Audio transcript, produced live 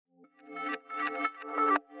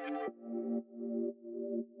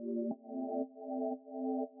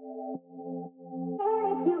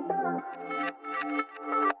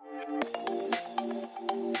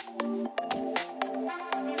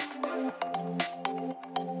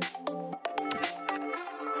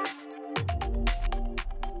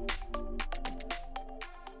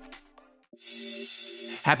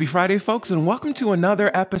Happy Friday, folks, and welcome to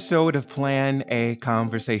another episode of Plan A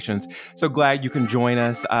Conversations. So glad you can join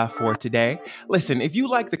us for today. Listen, if you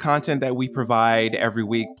like the content that we provide every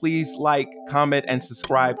week, please like, comment, and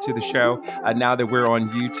subscribe to the show. Now that we're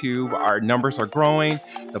on YouTube, our numbers are growing.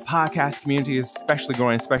 The podcast community is especially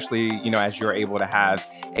growing, especially, as you're able to have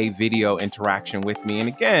a video interaction with me. And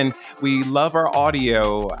again, we love our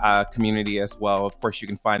audio community as well. Of course, you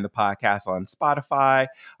can find the podcast on Spotify,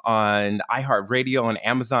 on iHeartRadio, on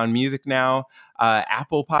Amazon Music now,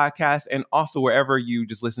 Apple Podcasts, and also wherever you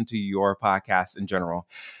just listen to your podcasts in general.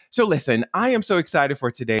 So listen, I am so excited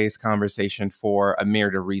for today's conversation for a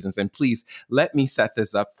myriad of reasons. And please let me set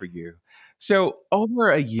this up for you. So over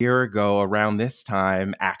a year ago, around this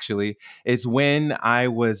time, actually, is when I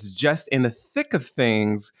was just in the thick of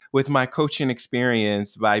things with my coaching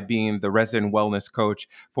experience by being the resident wellness coach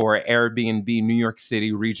for Airbnb New York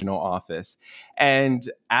City regional office. And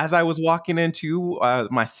as I was walking into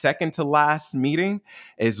my second to last meeting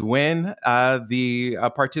is when the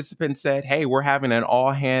participant said, "Hey, we're having an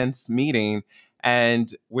all hands meeting.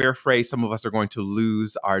 And we're afraid some of us are going to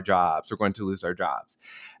lose our jobs. We're going to lose our jobs."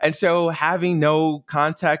 And so having no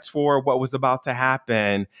context for what was about to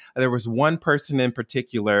happen, there was one person in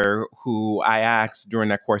particular who I asked during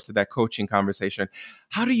that course of that coaching conversation,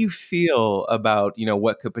 "How do you feel about,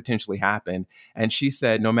 what could potentially happen?" And she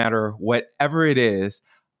said, "No matter whatever it is,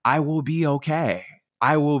 I will be okay.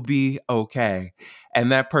 I will be okay."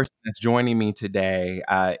 And that person that's joining me today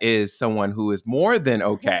is someone who is more than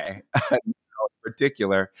okay.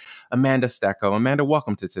 Particular, Amanda Stecco. Amanda,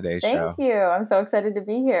 welcome to today's Thank show. you. I'm so excited to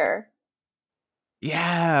be here.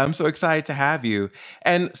 Yeah, I'm so excited to have you.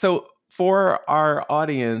 And so for our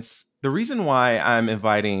audience, the reason why I'm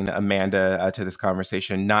inviting Amanda to this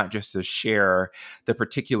conversation, not just to share the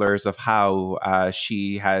particulars of how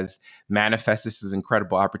she has manifested this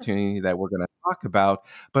incredible opportunity that we're going to talk about,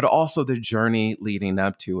 but also the journey leading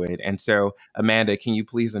up to it. And so, Amanda, can you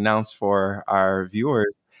please announce for our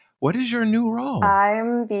viewers, what is your new role?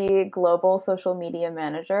 I'm the global social media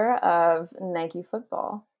manager of Nike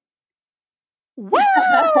Football. Woo!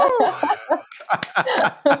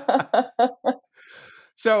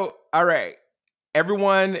 So, all right.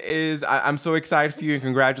 Everyone I'm so excited for you and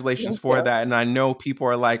congratulations Thank for you. that. And I know people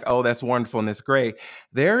are like, "Oh, that's wonderful and that's great."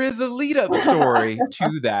 There is a lead up story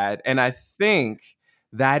to that. And I think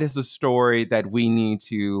that is a story that we need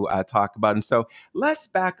to talk about. And so let's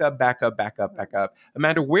back up.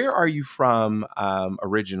 Amanda, where are you from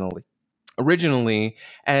originally,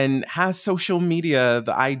 and has social media,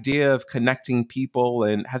 the idea of connecting people,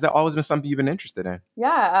 and has that always been something you've been interested in? Yeah,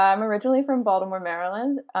 I'm originally from Baltimore,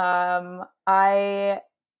 Maryland. I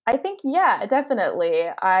think, yeah, definitely.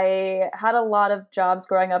 I had a lot of jobs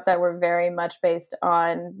growing up that were very much based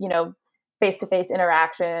on, face-to-face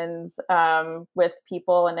interactions with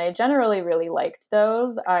people, and I generally really liked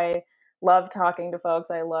those. I love talking to folks.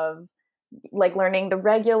 I love learning the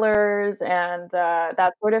regulars and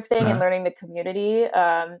that sort of thing, and Uh-huh. learning the community.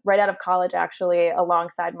 Right out of college, actually,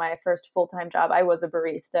 alongside my first full-time job, I was a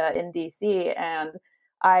barista in DC, and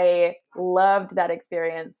I loved that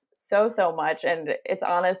experience so much. And it's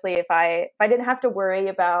honestly, if I didn't have to worry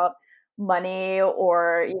about money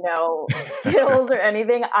or skills or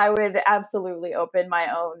anything, I would absolutely open my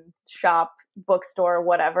own shop, bookstore,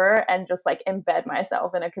 whatever, and just embed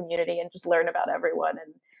myself in a community and just learn about everyone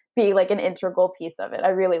and be an integral piece of it. I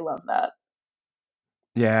really love that.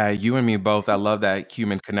 Yeah, you and me both. I love that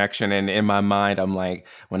human connection. And in my mind, I'm like,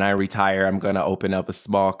 when I retire, I'm going to open up a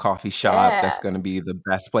small coffee shop. Yeah. That's going to be the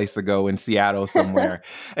best place to go in Seattle somewhere.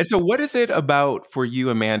 And so what is it about for you,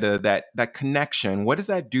 Amanda, that connection? What does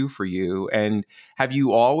that do for you? And have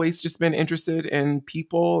you always just been interested in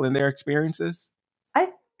people and their experiences? I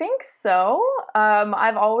think so.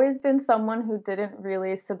 I've always been someone who didn't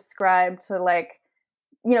really subscribe to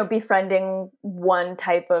befriending one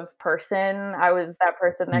type of person. I was that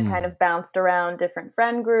person that kind Mm, of bounced around different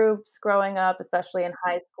friend groups growing up, especially in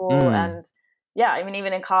high school. mm, And yeah, I mean,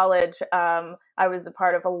 even in college, I was a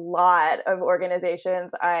part of a lot of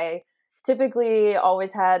organizations. I typically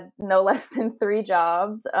always had no less than three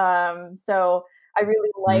jobs. So I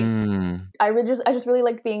really liked, mm. I just really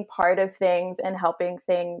liked being part of things and helping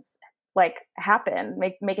things happen,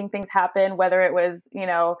 making things happen, whether it was,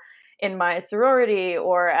 in my sorority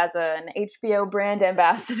or as an HBO brand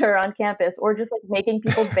ambassador on campus, or just making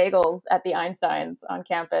people's bagels at the Einsteins on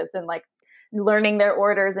campus and learning their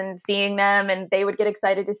orders and seeing them, and they would get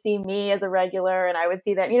excited to see me as a regular and I would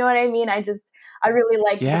see that. You know what I mean? I really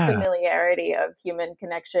liked the Yeah. familiarity of human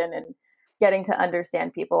connection and getting to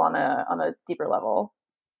understand people on a deeper level.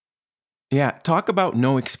 Yeah, talk about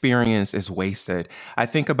no experience is wasted. I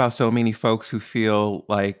think about so many folks who feel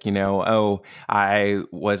like, oh, I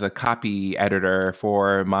was a copy editor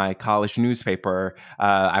for my college newspaper.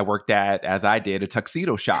 I worked at, as I did, a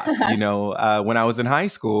tuxedo shop, when I was in high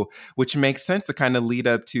school, which makes sense to kind of lead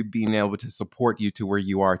up to being able to support you to where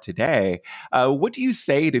you are today. What do you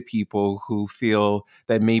say to people who feel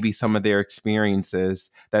that maybe some of their experiences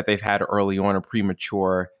that they've had early on are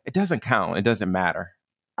premature? It doesn't count. It doesn't matter.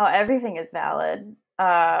 Oh, everything is valid.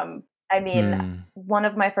 I mean, Hmm. one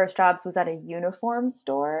of my first jobs was at a uniform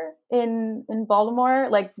store in Baltimore.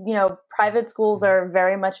 Like, private schools are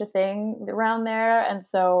very much a thing around there, and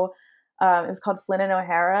so it was called Flynn and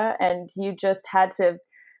O'Hara, and you just had to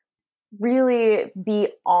really be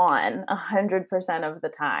on 100% of the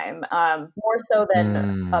time, more so than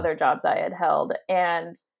Mm. other jobs I had held.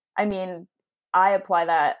 And I mean, I apply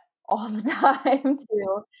that all the time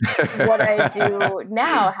to what I do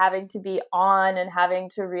now, having to be on and having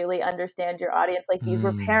to really understand your audience. Like, these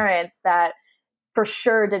were Mm. parents that for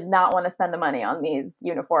sure did not want to spend the money on these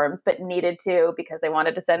uniforms, but needed to because they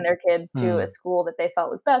wanted to send their kids to a Mm. school that they felt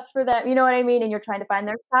was best for them. You know what I mean? And you're trying to find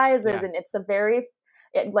their sizes, Yeah. and it's a very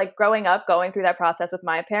like growing up, going through that process with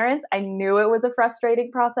my parents, I knew it was a frustrating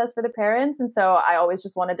process for the parents. And so I always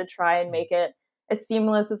just wanted to try and make it as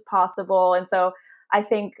seamless as possible. And so I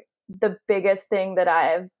think the biggest thing that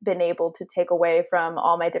I've been able to take away from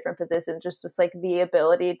all my different positions, just like the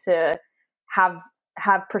ability to have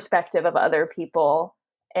have perspective of other people,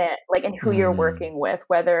 and like in who you're Mm. working with,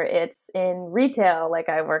 whether it's in retail. Like,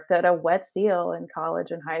 I worked at a wet seal in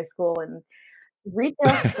college and high school, and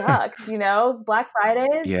retail sucks. Black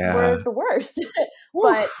Fridays Yeah. were the worst.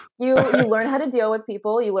 But Woof. you learn how to deal with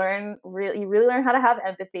people, you really learn how to have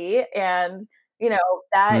empathy, and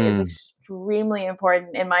that is Mm. extremely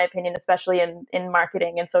important in my opinion, especially in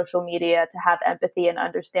marketing and social media, to have empathy and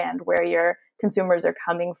understand where your consumers are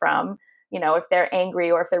coming from. If they're angry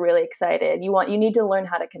or if they're really excited, you need to learn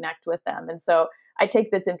how to connect with them. And so I take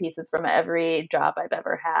bits and pieces from every job I've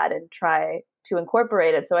ever had and try to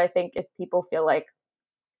incorporate it. So I think if people feel like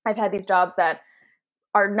I've had these jobs that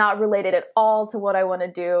are not related at all to what I want to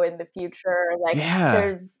do in the future, like Yeah.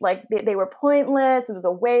 there's like they were pointless, it was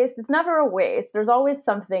a waste. It's never a waste. There's always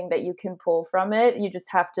something that you can pull from it. You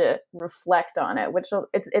just have to reflect on it, which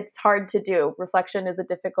it's hard to do. Reflection is a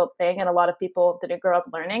difficult thing, and a lot of people didn't grow up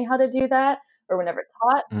learning how to do that or were never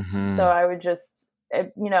taught. So Mhm. I would just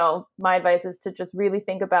my advice is to just really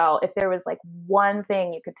think about, if there was like one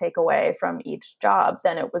thing you could take away from each job,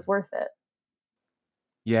 then it was worth it.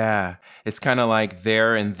 Yeah. It's kinda like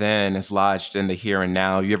there and then is lodged in the here and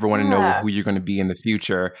now. You ever wanna know Yeah. who you're gonna be in the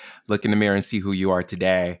future, look in the mirror and see who you are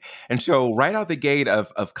today. And so right out the gate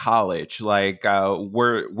of college, like,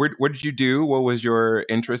 where did you do? What was your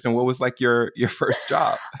interest, and what was, like, your first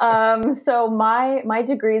job? So my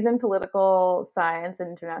degree is in political science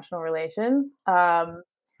and international relations. Mm.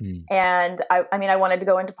 And I mean, I wanted to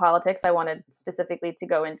go into politics. I wanted specifically to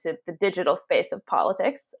go into the digital space of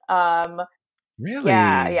politics.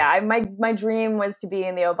 Yeah, yeah. Really? My dream was to be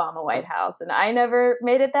in the Obama White House, and I never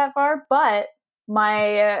made it that far. But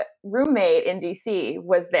my roommate in DC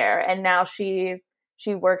was there, and now she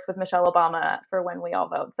works with Michelle Obama for When We All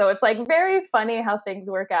Vote. So it's like very funny how things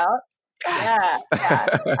work out. Yeah, Yes.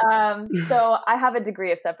 yeah. So I have a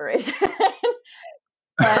degree of separation.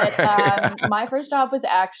 But my first job was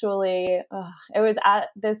actually it was at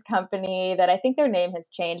this company that I think their name has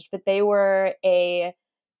changed, but they were it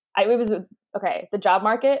was okay. The job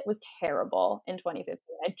market was terrible in 2015.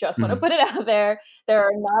 I just want to Mhm. put it out there.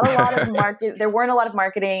 There weren't a lot of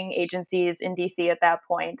marketing agencies in DC at that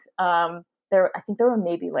point. I think there were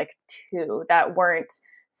maybe like two that weren't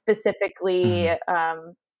specifically,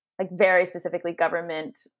 Mhm. like very specifically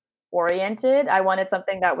government oriented. I wanted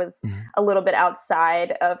something that was Mhm. a little bit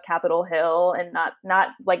outside of Capitol Hill and not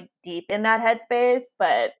like deep in that headspace,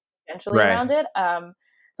 but potentially Right. around it.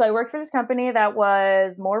 So I worked for this company that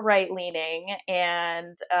was more right leaning,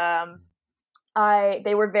 and I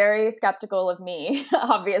they were very skeptical of me,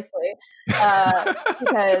 obviously, uh,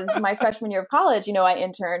 because my freshman year of college, I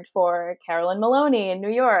interned for Carolyn Maloney in New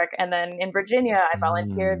York, and then in Virginia, I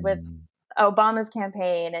volunteered with Mm. Obama's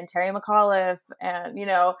campaign and Terry McAuliffe and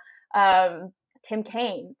Tim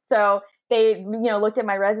Kaine. So they looked at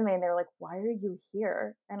my resume and they were like, "Why are you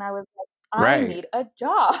here?" And I was like, "I Right. need a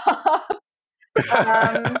job."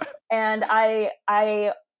 um, and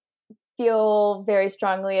I feel very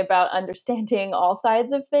strongly about understanding all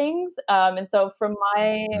sides of things. And so, from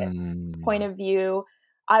my point Mm. of view,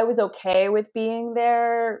 I was okay with being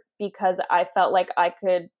there because I felt like I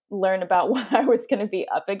could learn about what I was going to be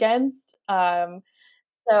up against.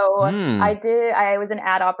 So Mm. I was an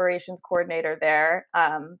ad operations coordinator there.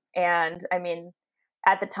 And I mean,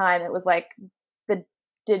 at the time, it was like the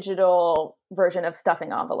digital version of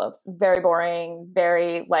stuffing envelopes. Very boring,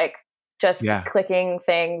 very like just Yeah. clicking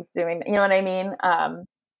things, doing, you know what I mean?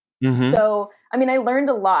 Mm-hmm. So, I mean, I learned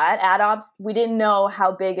a lot. Ad ops, we didn't know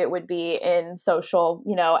how big it would be in social,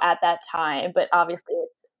 at that time, but obviously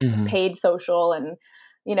it's Mm-hmm. paid social and,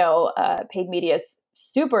 paid media is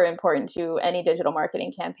super important to any digital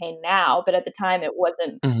marketing campaign now. But at the time, it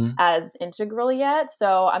wasn't Mm-hmm. as integral yet.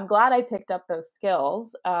 So I'm glad I picked up those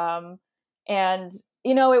skills. And,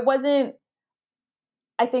 it wasn't,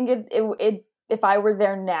 I think if I were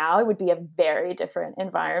there now, it would be a very different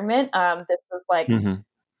environment. This was like Mm-hmm.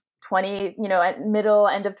 at middle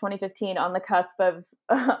end of 2015 on the cusp of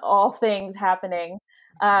all things happening.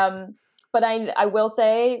 Um, but I will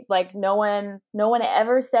say, like, no one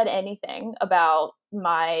ever said anything about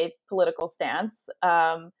my political stance.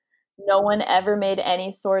 No one ever made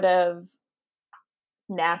any sort of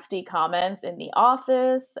nasty comments in the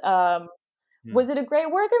office. Was it a great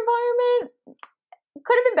work environment?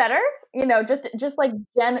 Could have been better, just like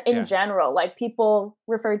in Yeah. general, like people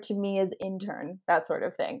referred to me as intern, that sort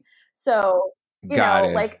of thing. So, Got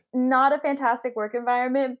it. like not a fantastic work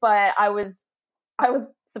environment, but I was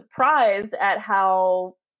surprised at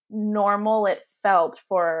how normal it felt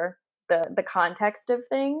for the context of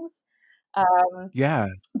things. Um, Yeah.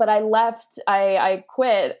 but I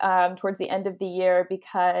quit towards the end of the year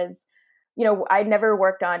because I'd never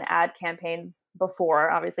worked on ad campaigns before.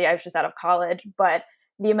 Obviously, I was just out of college, but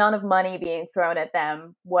the amount of money being thrown at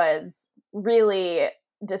them was really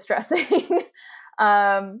distressing.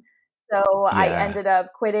 um, so I Yeah. ended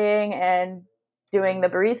up quitting and doing the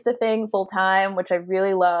barista thing full time, which I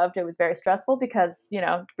really loved. It was very stressful because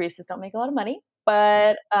baristas don't make a lot of money,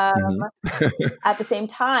 but Mm-hmm. at the same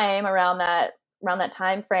time, around that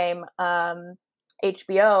time frame,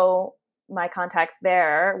 HBO, my contacts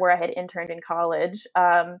there, where I had interned in college,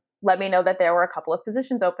 let me know that there were a couple of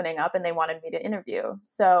positions opening up, and they wanted me to interview.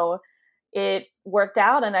 So it worked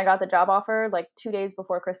out, and I got the job offer like 2 days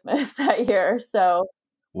before Christmas that year. So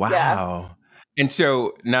yeah, Wow. And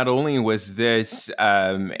so not only was this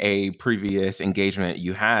a previous engagement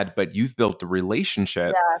you had, but you've built a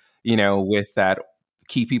relationship, yeah, with that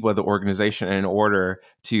key people of the organization in order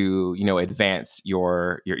to, advance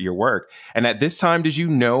your work. And at this time, did you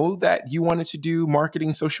know that you wanted to do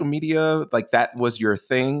marketing social media? Like that was your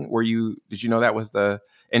thing? Did you know that was the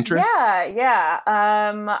interest? yeah, yeah.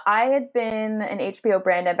 I had been an HBO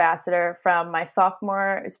brand ambassador from my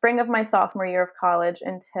spring of my sophomore year of college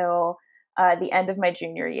until the end of my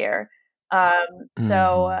junior year. So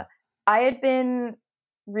Hmm. I had been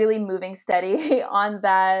really moving steady on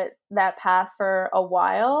that path for a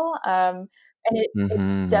while, and it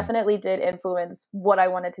Hmm. definitely did influence what I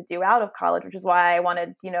wanted to do out of college, which is why I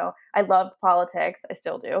loved politics. I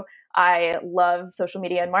still do. I love social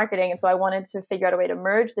media and marketing. And so I wanted to figure out a way to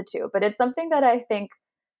merge the two. But it's something that I think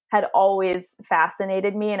had always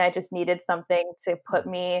fascinated me. And I just needed something to put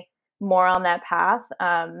me more on that path.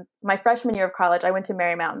 My freshman year of college, I went to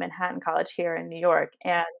Marymount Manhattan College here in New York.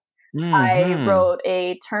 And I Hmm. wrote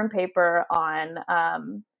a term paper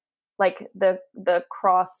on like the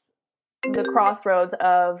crossroads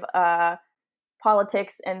of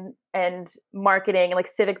politics and marketing, like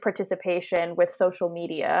civic participation with social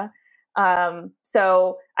media.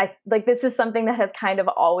 So I like this is something that has kind of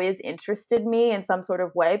always interested me in some sort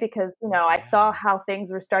of way because I saw Yeah. how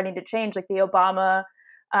things were starting to change. Like the Obama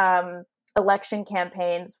um, election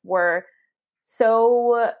campaigns were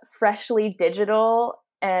so freshly digital,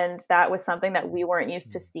 and that was something that we weren't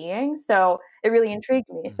used to seeing. So it really intrigued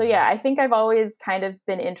me. So Mhm. yeah, I think I've always kind of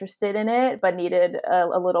been interested in it, but needed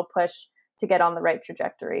a little push to get on the right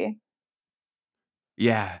trajectory.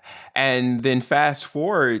 Yeah. And then fast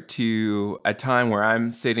forward to a time where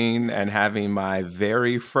I'm sitting and having my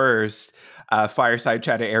very first fireside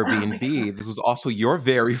chat at Oh my god. Airbnb. This was also your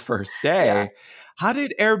very first Yeah. day. How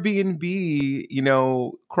did Airbnb,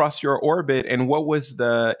 cross your orbit, and what was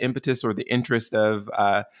the impetus or the interest of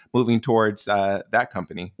moving towards that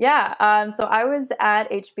company? Yeah. So I was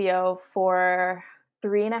at HBO for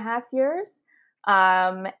 3.5 years.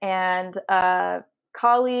 And a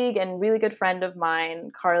colleague and really good friend of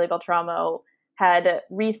mine, Carly Beltramo, had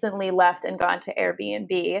recently left and gone to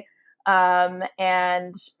Airbnb.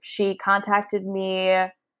 And she contacted me.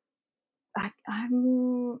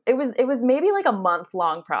 It was maybe like a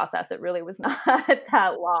month-long process. It really was not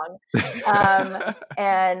that long. Um,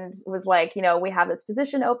 and was like, we have this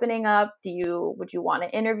position opening up. Would you want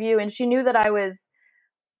to interview? And she knew that I was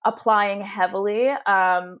applying heavily.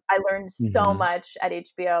 I learned so Mm-hmm. much at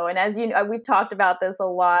HBO, and as you know, we've talked about this a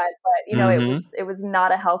lot, but Mm-hmm. it was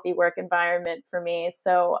not a healthy work environment for me.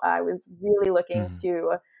 So I was really looking Mm-hmm.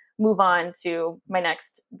 to move on to my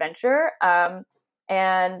next venture.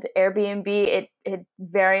 And Airbnb, it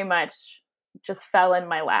very much just fell in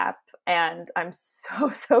my lap, and I'm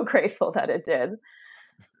so grateful that it did.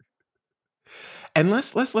 And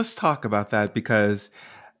let's talk about that because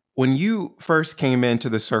when you first came into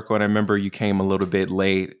the circle, and I remember you came a little bit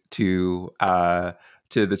late to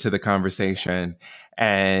the conversation,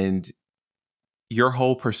 and your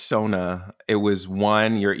whole persona, it was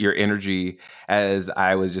one, your energy, as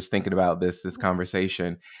I was just thinking about this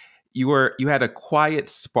conversation, you had a quiet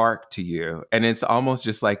spark to you, and it's almost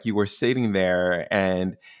just like you were sitting there,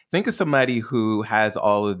 and think of somebody who has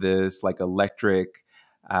all of this like electric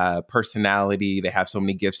personality. They have so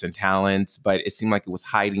many gifts and talents, but it seemed like it was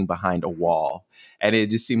hiding behind a wall, and it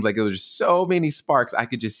just seems like there was just so many sparks I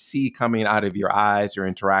could just see coming out of your eyes, your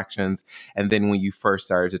interactions. And then when you first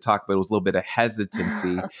started to talk, but it was a little bit of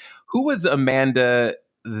hesitancy. Who was Amanda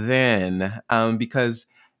then? Because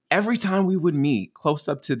every time we would meet close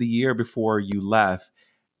up to the year before you left,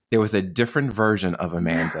 there was a different version of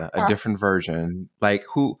Amanda, a different version. Like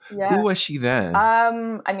Yeah. who was she then?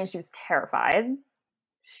 I mean, she was terrified.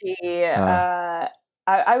 She, Uh,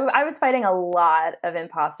 I was fighting a lot of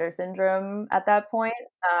imposter syndrome at that point.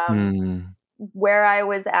 Um, mm, where I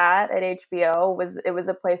was at HBO was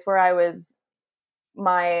a place where I was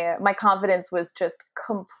my confidence was just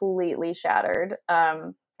completely shattered.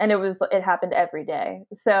 And it happened every day.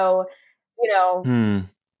 So, you know, mm,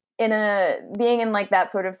 in a being in like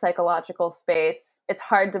that sort of psychological space, it's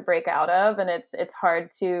hard to break out of, and it's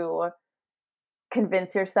hard to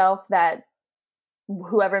convince yourself that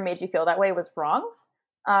whoever made you feel that way was wrong.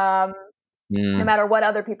 Um, no mm, matter what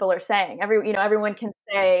other people are saying. Everyone can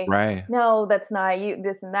say, right. "No, that's not you,"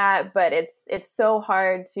 this and that, but it's so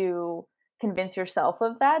hard to convince yourself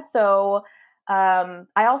of that. So,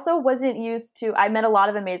 I also wasn't used to. I met a lot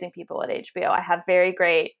of amazing people at HBO. I have very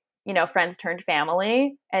great, friends turned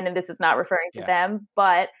family, and this is not referring to Yeah. them,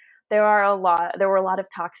 but there were a lot of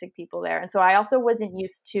toxic people there, and so I also wasn't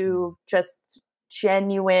used Mm, to just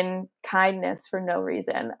genuine kindness for no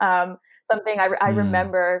reason. Something I mm.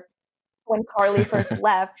 remember when Carly first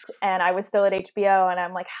left and I was still at HBO, and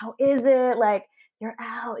I'm like, "How is it? Like, you're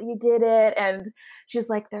out, you did it." And she's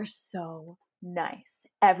like, "They're so nice.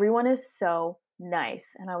 Everyone is so nice."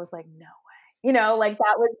 And I was like, "No way." Like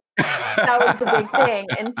that was the big thing.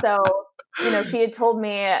 And so, she had told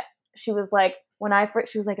me, she was like,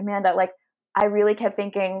 she was like, "Amanda, like, I really kept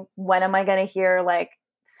thinking, when am I going to hear like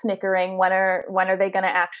snickering? When are they going to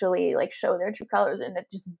actually like show their true colors?" And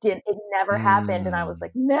it never happened. And I was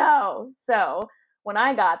like, Mm, "No." So when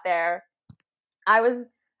I got there, I was,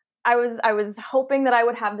 I was hoping that I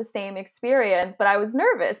would have the same experience, but I was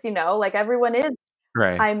nervous, like everyone is.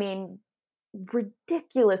 right. I mean,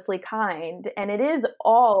 ridiculously kind, and it is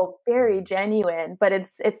all very genuine, but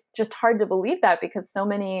it's just hard to believe that because so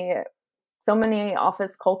many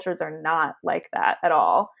office cultures are not like that at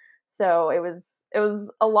all. So it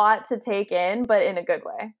was a lot to take in, but in a good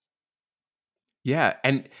way. Yeah,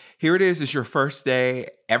 and here it is. It's your first day.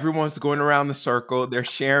 Everyone's going around the circle. They're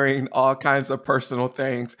sharing all kinds of personal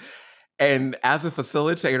things. And as a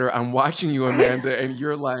facilitator, I'm watching you, Amanda, and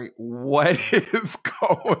you're like, what is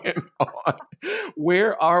going on?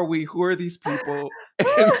 Where are we? Who are these people?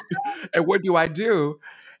 And what do I do?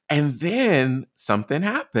 And then something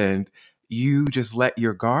happened. You just let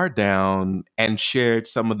your guard down and shared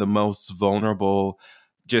some of the most vulnerable,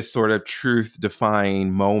 just sort of truth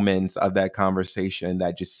defying moments of that conversation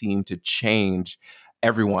that just seemed to change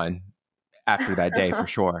everyone after that day for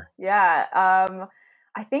sure. Yeah.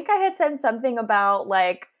 I think I had said something about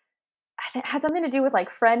like, it had something to do with like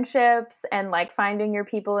friendships and like finding your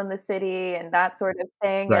people in the city and that sort of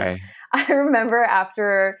thing. And Right. I remember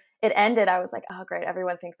after it ended, I was like, "Oh, great.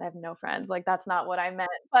 Everyone thinks I have no friends." Like, that's not what I meant.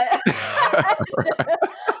 But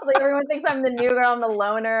like, everyone thinks I'm the new girl, I'm the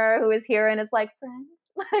loner who is here. And it's like, friends,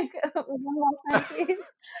 like, one more friend, please.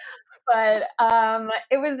 But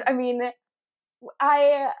it was, I mean,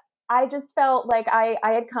 I I just felt like I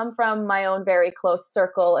had come from my own very close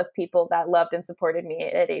circle of people that loved and supported me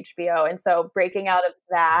at HBO, and so breaking out of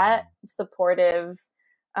that supportive,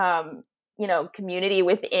 um, community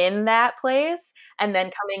within that place, and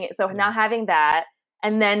then Yeah. not having that,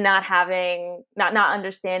 and then not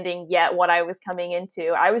understanding yet what I was coming into.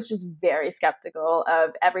 I was just very skeptical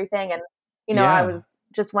of everything, and I Yeah. was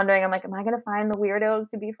just wondering. I'm like, am I going to find the weirdos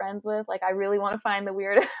to be friends with? Like, I really want to find the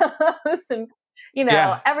weirdos, and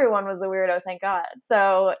Yeah. everyone was a weirdo, thank God.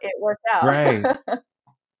 So it worked out. Right.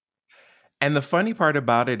 And the funny part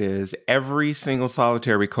about it is every single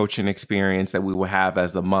solitary coaching experience that we will have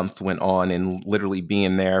as the month went on and literally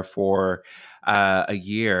being there for a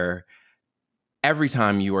year, every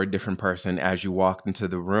time you are a different person as you walked into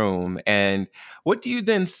the room. And what do you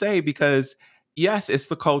then say? Because yes, it's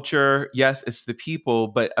the culture. Yes, it's the people.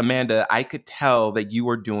 But Amanda, I could tell that you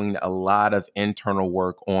were doing a lot of internal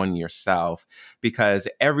work on yourself because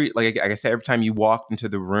like I said, every time you walked into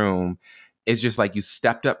the room, it's just like you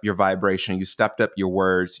stepped up your vibration, you stepped up your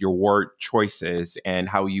words, your word choices, and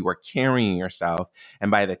how you were carrying yourself. And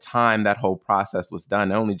by the time that whole process was done,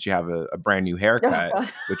 not only did you have a brand new Oh, haircut, God.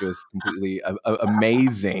 which was completely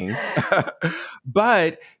amazing.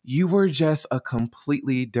 But you were just a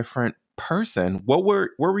completely different person. What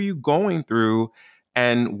were you going through,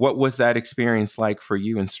 and what was that experience like for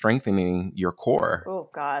you in strengthening your core? Oh,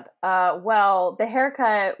 God. Well, the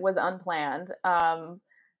haircut was unplanned.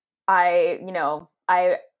 I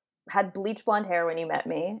had bleach blonde hair when you met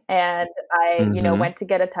me, and I Hmm. went to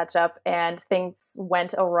get a touch up, and things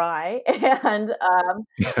went awry, and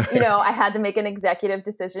I had to make an executive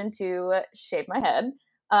decision to shave my head.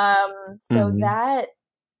 So Hmm. that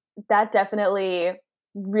definitely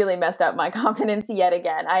really messed up my confidence yet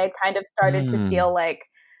again. I had kind of started to feel Mm. like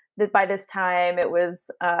that by this time it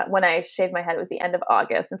was when I shaved my head, it was the end of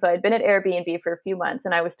August. And so I'd been at Airbnb for a few months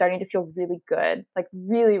and I was starting to feel really good, like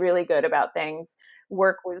really, really good about things.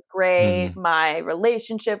 Work was great. Hmm. My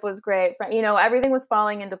relationship was great. Everything was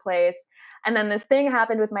falling into place. And then this thing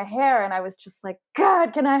happened with my hair, and I was just like,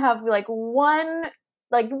 God, can I have one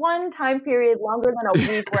time period longer than a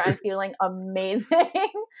week where I'm feeling amazing?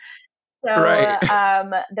 So, Right.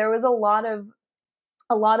 there was a lot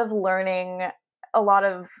of learning a lot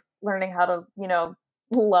of learning how to,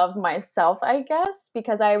 love myself, I guess,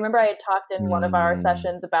 because I remember I had talked in one of our Mm.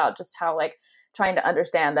 sessions about just how, like, trying to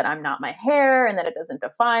understand that I'm not my hair and that it doesn't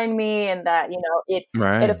define me and that, it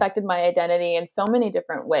Right. affected my identity in so many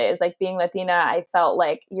different ways. Like, being Latina, I felt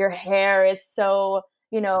like your hair is so,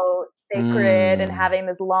 sacred, and Mm. having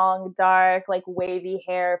this long, dark, like, wavy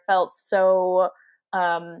hair felt so,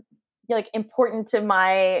 um, like, important to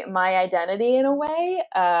my identity in a way.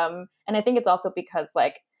 And I think it's also because,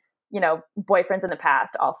 like, boyfriends in the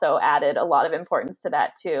past also added a lot of importance to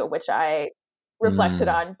that too, which I reflected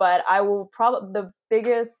Mm. on. But I will probably the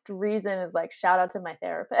biggest reason is, like, shout out to my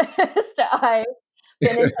therapist. I've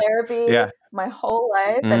been in therapy Yeah. my whole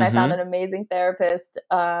life, and I found Hmm. an amazing therapist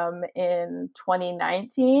in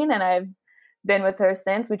 2019, and I've been with her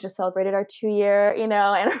since. We just celebrated our 2-year,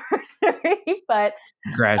 anniversary. But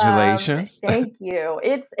Congratulations. thank you.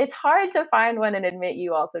 It's hard to find one and admit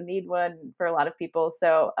you also need one for a lot of people.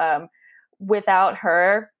 So without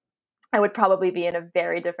her, I would probably be in a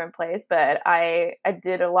very different place. But I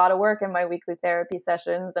did a lot of work in my weekly therapy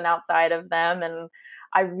sessions and outside of them, and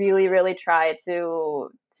I really, really try to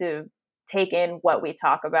take in what we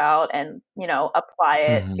talk about and, apply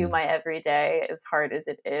it to Hmm. my everyday, as hard as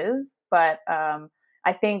it is. But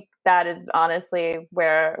I think that is honestly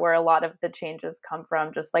where a lot of the changes come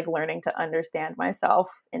from, just like learning to understand myself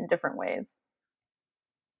in different ways.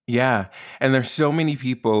 Yeah. And there's so many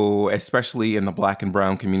people, especially in the Black and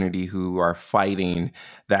Brown community, who are fighting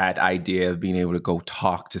that idea of being able to go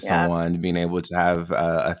talk to Yeah. someone, being able to have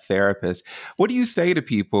a therapist. What do you say to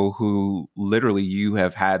people who literally you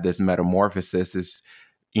have had this metamorphosis, is,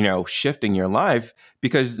 shifting your life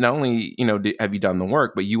because not only, have you done the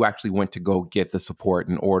work, but you actually went to go get the support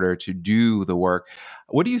in order to do the work.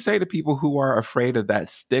 What do you say to people who are afraid of that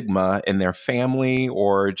stigma in their family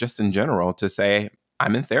or just in general to say,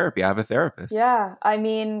 I'm in therapy. I have a therapist. Yeah. I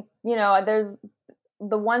mean, there's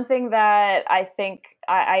the one thing that I think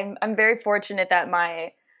I'm very fortunate that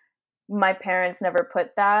my parents never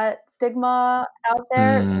put that stigma out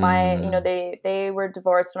there. Mm, They were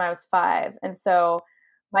divorced when I was 5, and so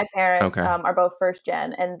my parents okay. are both first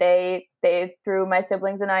gen, and they threw my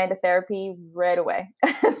siblings and I into therapy right away.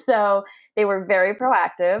 So they were very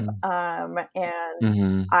proactive, and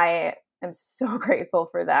Mm-hmm. I am so grateful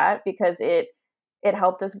for that because it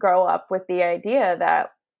helped us grow up with the idea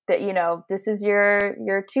that this is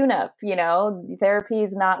your tune up. Therapy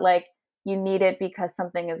is not like you need it because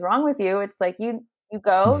something is wrong with you. It's like you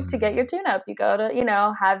go to get your Mm. tune up. You go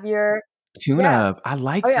to, have your Tune yeah. up. I Oh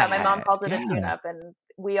like yeah, my mom that. calls it a Yeah. tune up, and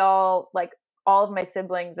we all, like, all of my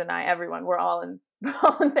siblings and I, everyone, we're all in we're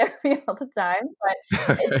all in therapy all the time.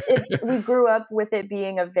 But it's we grew up with it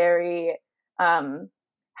being a very um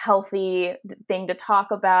healthy thing to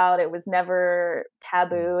talk about. It was never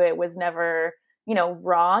taboo. It was never,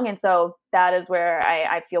 wrong. And so that is where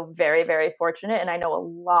I feel very, very fortunate. And I know a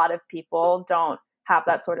lot of people don't have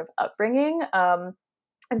that sort of upbringing. And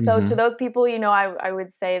so to Mm-hmm. those people, I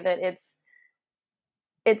would say that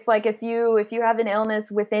it's like if you have an illness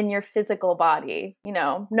within your physical body,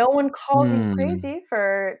 no one calls you Mm, crazy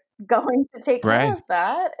for going to take care right, of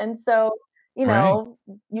that. And so, right.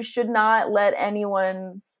 you should not let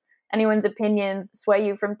anyone's opinions sway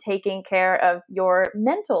you from taking care of your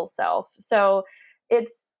mental self. So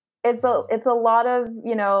it's it's a lot of,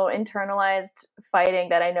 internalized fighting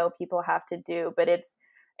that I know people have to do, but it's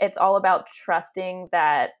all about trusting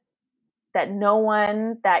that no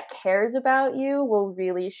one that cares about you will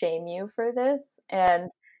really shame you for this. And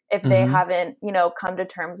if they Hmm. haven't, come to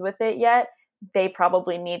terms with it yet, they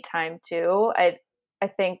probably need time too. I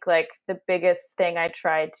think like the biggest thing I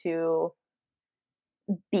try to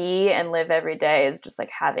be and live every day is just like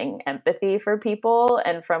having empathy for people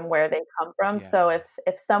and from where they come from. So Yeah.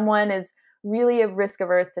 if someone is really risk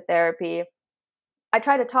averse to therapy, I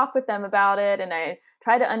try to talk with them about it, and I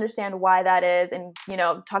try to understand why that is, and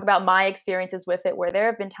talk about my experiences with it, where there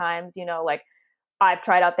have been times, like I've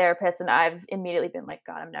tried out therapists and I've immediately been like,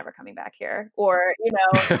 God, I'm never coming back here. Or,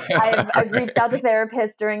 I've reached out to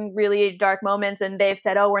therapists during really dark moments and they've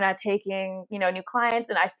said, oh, we're not taking, new clients.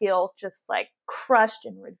 And I feel just like crushed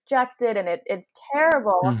and rejected, and it's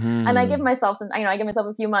terrible. And I give Hmm. myself I give myself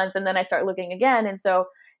a few months and then I start looking again. And so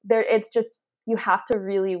it's just, you have to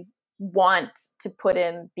really want to put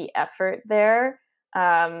in the effort there.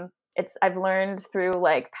 I've learned through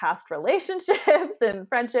like past relationships and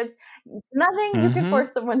friendships, nothing you can Hmm.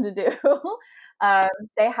 force someone to do. um,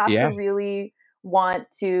 they have to Yeah. really want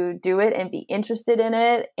to do it and be interested in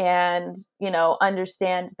it, and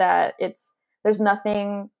understand that there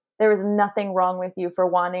is nothing wrong with you for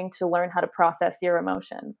wanting to learn how to process your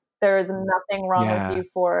emotions. There is nothing wrong with Yeah. you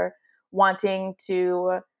for wanting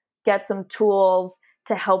to get some tools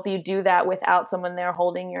to help you do that without someone there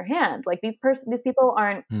holding your hand. Like these people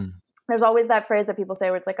aren't, Mm. there's always that phrase that people say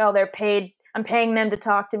where it's like, oh, they're paid, I'm paying them to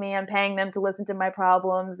talk to me, I'm paying them to listen to my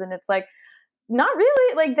problems. And it's like, not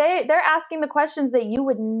really. Like they're asking the questions that you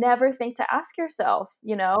would never think to ask yourself,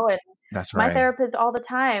 and That's my right. therapist all the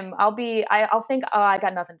time, I'll think, oh, I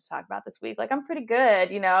got nothing to talk about this week, like I'm pretty good,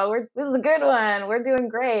 this is a good one, we're doing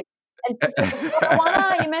great. And she's like,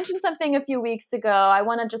 well, you mentioned something a few weeks ago, I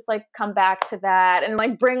want to just like come back to that and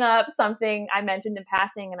like bring up something I mentioned in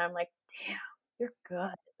passing, and I'm like, damn, you're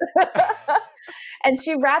good. And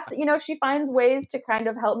she finds ways to kind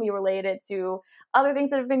of help me relate it to other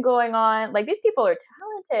things that have been going on. Like these people are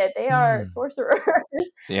talented, they are Mm. sorcerers,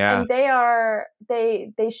 Yeah. and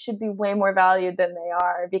they should be way more valued than they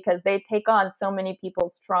are, because they take on so many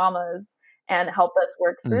people's traumas and help us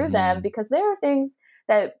work through them, Hmm. because there are things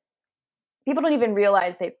that people don't even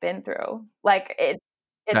realize they've been through. Like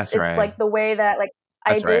That's it's right. like the way that, like,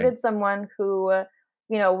 I That's right. dated someone who,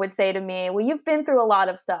 would say to me, "Well, you've been through a lot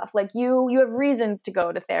of stuff. Like you have reasons to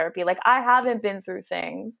go to therapy. Like I haven't been through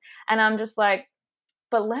things." And I'm just like,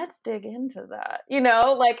 "But let's dig into that."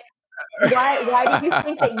 Like, why do you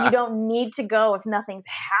think that you don't need to go if nothing's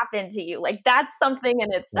happened to you? Like that's something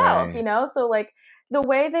in itself, Right. So like the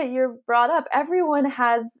way that you're brought up, everyone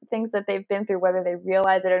has things that they've been through, whether they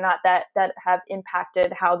realize it or not, that have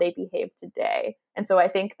impacted how they behave today. And so I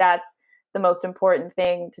think that's the most important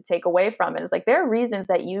thing to take away from it, is like there are reasons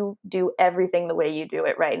that you do everything the way you do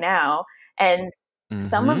it right now. And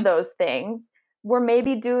some of Hmm. those things were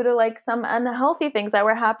maybe due to like some unhealthy things that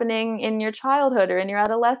were happening in your childhood or in your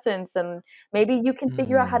adolescence, and maybe you can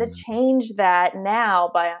figure out how to Mm. change that now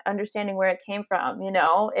by understanding where it came from.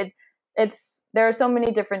 There are so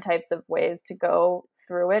many different types of ways to go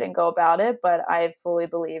through it and go about it, but I fully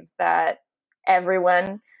believe that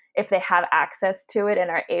everyone, if they have access to it and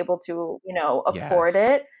are able to, afford Yes.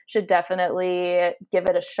 it, should definitely give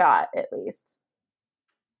it a shot at least.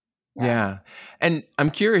 Yeah. Yeah. And I'm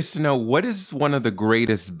curious to know, what is one of the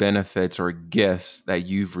greatest benefits or gifts that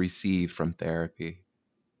you've received from therapy?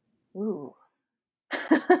 Ooh.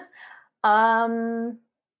 um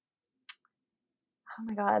Oh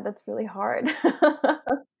my god, that's really hard.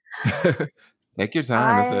 Take your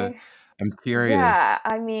time. I I'm curious. Yeah,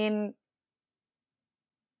 I mean,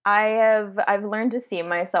 I've learned to see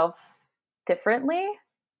myself differently.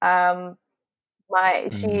 Um,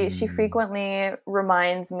 she Mm. frequently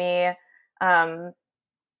reminds me um,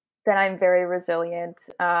 that I'm very resilient,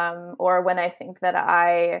 or when I think that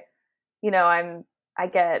I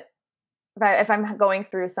get, if I'm going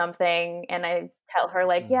through something and I tell her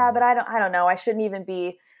like, yeah, but Mhm. I don't know, I shouldn't even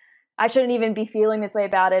be feeling this way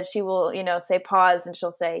about it. She will, say pause, and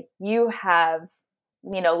she'll say, you have,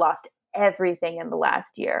 lost everything in the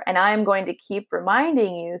last year. And I'm going to keep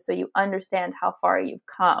reminding you so you understand how far you've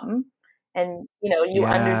come. And, you Yeah.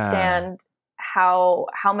 understand how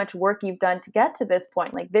much work you've done to get to this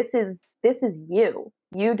point. Like this is you.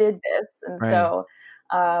 You did this. And Right. so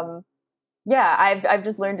um, yeah, I've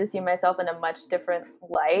just learned to see myself in a much different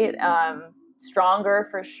light, stronger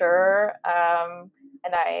for sure,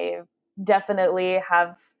 and I definitely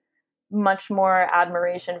have much more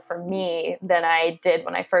admiration for me than I did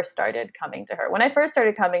when I first started coming to her. When I first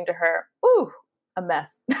started coming to her, ooh, a mess,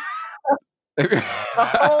 a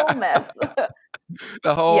whole mess.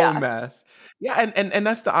 The whole Yeah. mess. Yeah, and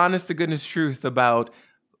that's the honest to goodness truth about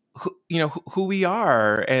who we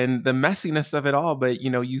are and the messiness of it all. But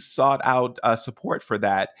you sought out support for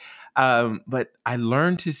that. But I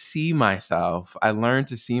learned to see myself.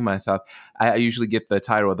 I usually get the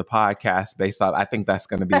title of the podcast based off. I think that's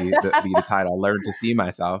going to be the title. I learned to see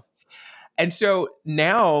myself. And so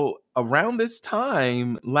now, around this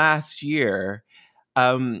time last year,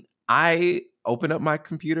 I opened up my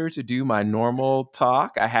computer to do my normal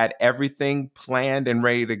talk. I had everything planned and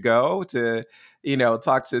ready to go to,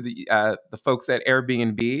 talk to the folks at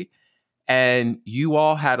Airbnb, and you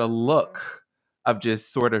all had a look of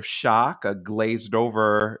just sort of shock, a glazed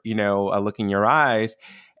over, a look in your eyes.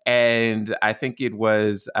 And I think it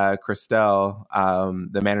was Christelle,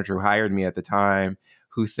 the manager who hired me at the time,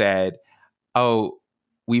 who said, "Oh,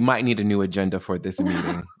 we might need a new agenda for this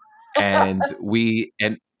meeting." And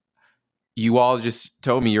you all just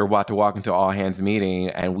told me you're about to walk into all hands meeting,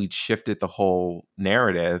 and we shifted the whole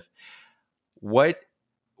narrative. What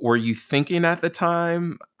were you thinking at the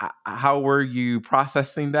time? How were you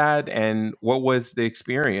processing that? And what was the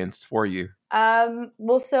experience for you?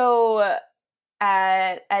 Well, so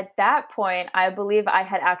at that point, I believe I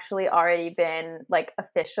had actually already been like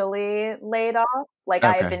officially laid off. Like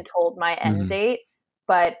I had Okay. been told my end Hmm. date,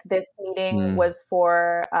 but this meeting Mm. was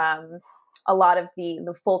for a lot of the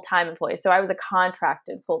full time employees. So I was a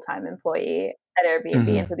contracted full time employee at Airbnb,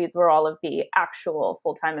 and Hmm. so these were all of the actual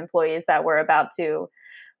full time employees that were about to,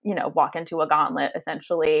 walk into a gauntlet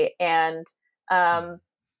essentially. And um,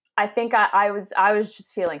 I think I was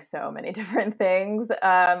just feeling so many different things.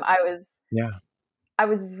 Yeah. I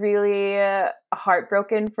was really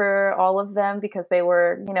heartbroken for all of them because they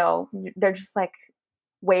were, they're just like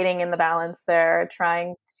waiting in the balance there,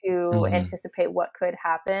 trying to Hmm. anticipate what could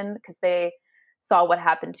happen because they saw what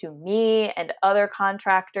happened to me and other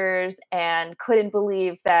contractors and couldn't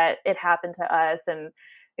believe that it happened to us. And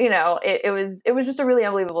it was just a really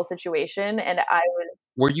unbelievable situation. And I was,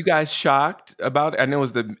 Were you guys shocked about it? I know it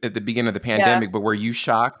was at the beginning of the yeah. pandemic, but were you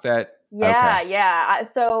shocked that? Okay. Yeah, yeah.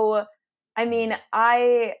 So, I mean,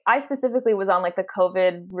 I specifically was on like the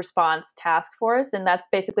COVID response task force, and that's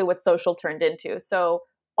basically what social turned into. So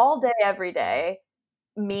all day, every day,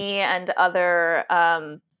 me and other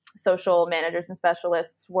social managers and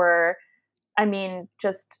specialists were, I mean,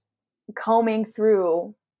 just combing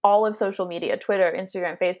through all of social media, Twitter,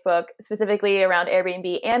 Instagram, Facebook, specifically around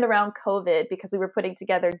Airbnb and around COVID, because we were putting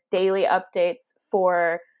together daily updates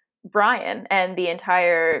for Brian and the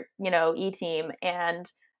entire, E team.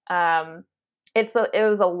 And um, it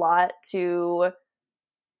was a lot to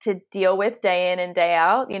deal with day in and day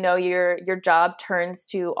out. Your job turns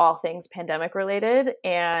to all things pandemic related,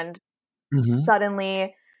 and Hmm.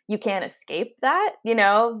 suddenly you can't escape that.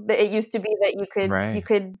 It used to be that you Right.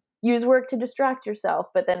 could use work to distract yourself,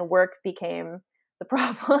 but then work became the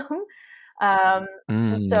problem. um,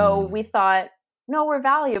 so Mm. we thought, no, we're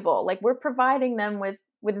valuable, like we're providing them with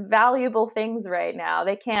valuable things right now.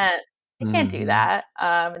 They can't do Hmm. that.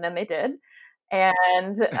 And then they did.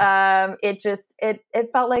 And it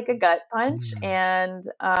felt like a gut punch. Mm. And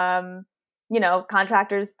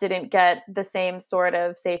contractors didn't get the same sort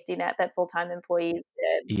of safety net that full-time employees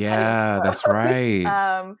did heading Yeah, into that's those. right.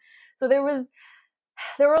 So there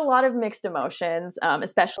were a lot of mixed emotions,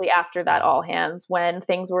 especially after that all hands, when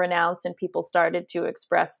things were announced and people started to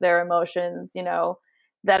express their emotions.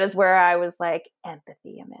 That is where I was like,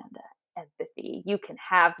 empathy, Amanda, empathy. You can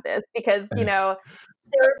have this, because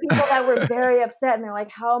there were people that were very upset, and they're like,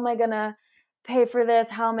 how am I gonna pay for this?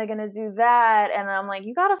 How am I gonna do that? And I'm like,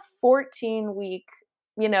 you got a 14-week,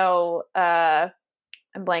 you know, uh,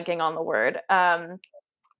 I'm blanking on the word. Severance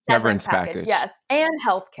Severance package, package. yes, and Yeah.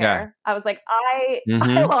 healthcare. I was like, I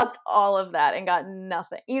Hmm. lost all of that and got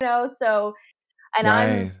nothing. So, and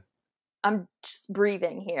Right. I'm just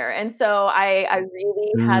breathing here. And so I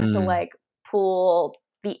really had to Mm. like pull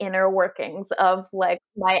the inner workings of like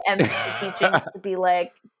my empathy teachings to be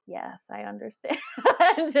like, yes, I understand.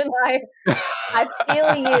 And I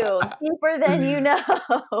feel you deeper than you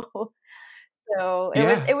know. So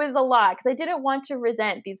Yeah. it was a lot because I didn't want to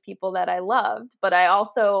resent these people that I loved, but I Hmm.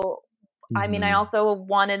 also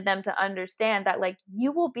wanted them to understand that like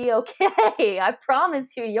you will be okay. I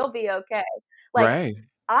promise you'll be okay. Like Right.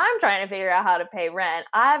 I'm trying to figure out how to pay rent.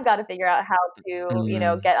 I've got to figure out how to,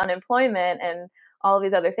 Mm. get unemployment and all of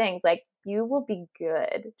these other things, like, you will be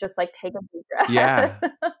good. Just like take a deep breath. Yeah.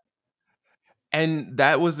 And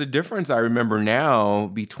that was the difference I remember now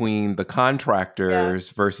between the Yeah. contractors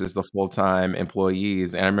versus the full-time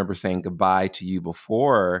employees. And I remember saying goodbye to you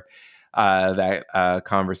before that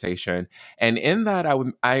conversation. And in that,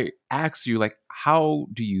 I asked you, like, how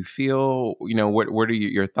do you feel? You know, what are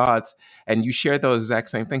your thoughts? And you shared those exact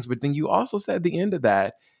same things. But then you also said at the end of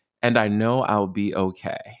that, and I know I'll be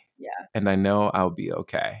okay. Yeah. And I know I'll be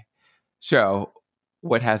okay. So,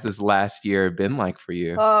 what has this last year been like for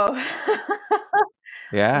you? Oh.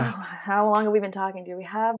 Yeah. Oh, how long have we been talking? Do we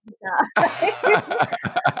have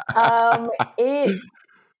it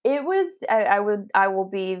it was I will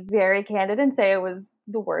be very candid and say it was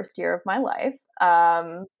the worst year of my life.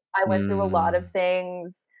 I went through a lot of Mm,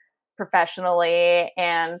 things professionally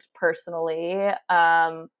and personally.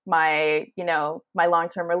 My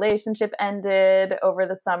long-term relationship ended over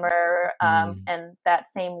the summer, mm. and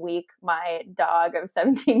that same week, my dog of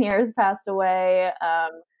 17 years passed away.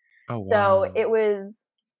 Oh, So wow.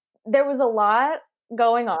 there was a lot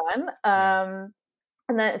going on. Yeah.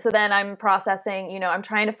 And then I'm processing, I'm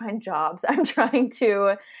trying to find jobs. I'm trying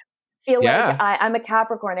to feel like Yeah. I'm a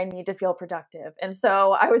Capricorn. I need to feel productive. And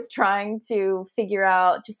so I was trying to figure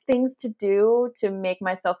out just things to do to make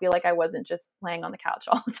myself feel like I wasn't just laying on the couch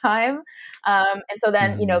all the time. And so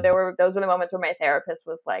then, Mhm. those were the moments where my therapist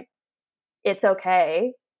was like, it's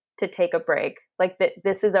okay to take a break. Like,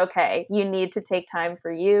 this is okay. You need to take time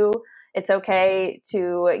for you. It's okay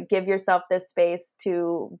to give yourself this space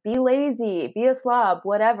to be lazy, be a slob,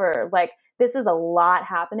 whatever. Like, this is a lot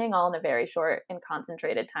happening all in a very short and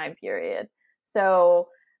concentrated time period. So,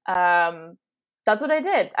 that's what I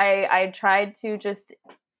did. I tried to just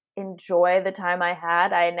enjoy the time I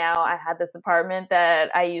had. I had this apartment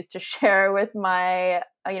that I used to share with my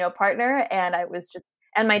partner, and I was just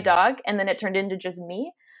and my Mhm. dog, and then it turned into just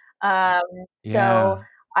me. Um, so Yeah.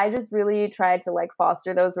 I just really tried to like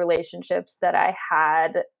foster those relationships that I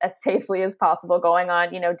had as safely as possible, going on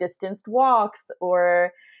distanced walks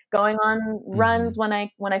or going on runs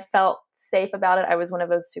Mhm. when I felt safe about it. I was one of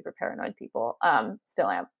those super paranoid people. Still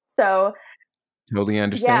am. So Totally yeah, and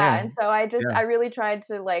understand. so I Yeah. really tried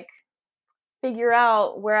to like figure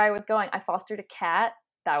out where I was going. I fostered a cat.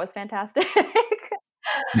 That was fantastic.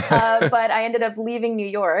 But I ended up leaving New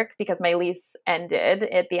York because my lease ended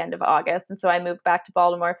at the end of August. And so I moved back to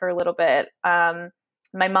Baltimore for a little bit.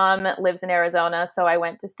 My mom lives in Arizona, so I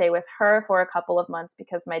went to stay with her for a couple of months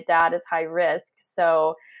because my dad is high risk.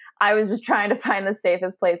 So I was just trying to find the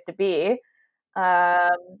safest place to be. Um,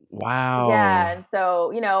 yeah, Wow. and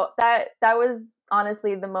so, that was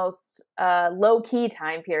honestly the most, low key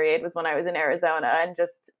time period was when I was in Arizona and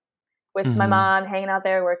just with my Mhm. mom hanging out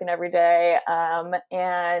there working every day.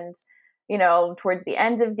 And towards the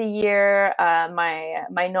end of the year,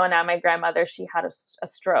 my nonna, my grandmother, she had a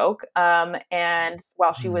stroke. And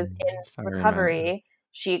while she was in Sorry to know that. recovery,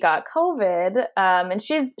 she got COVID. And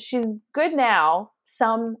she's good now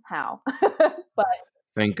somehow. But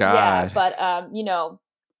Thank yeah, God. but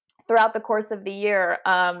throughout the course of the year,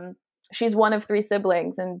 she's one of three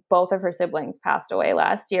siblings, and both of her siblings passed away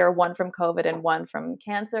last year, one from COVID and one from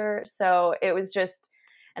cancer. So it was just,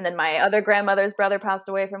 and then my other grandmother's brother passed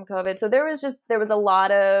away from COVID. So there was a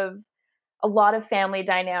lot of family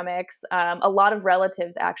dynamics, a lot of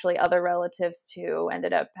relatives, actually, other relatives too,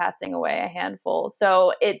 ended up passing away, a handful.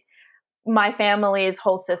 So my family's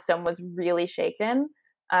whole system was really shaken.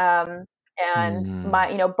 Um, and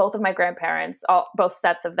Mm. both of my grandparents, both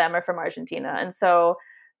sets of them are from Argentina. And so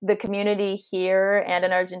the community here and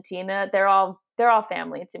in Argentina, they're all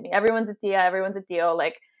family to me. Everyone's a tia, everyone's a deal.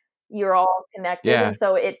 Like, you're all connected. Yeah. And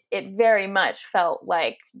so it very much felt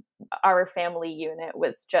like our family unit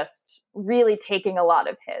was just really taking a lot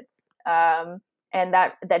of hits. And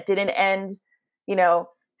that didn't end, you know,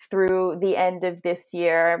 through the end of this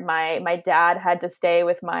year. My dad had to stay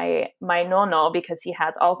with my nono because he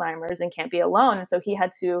has Alzheimer's and can't be alone, and so he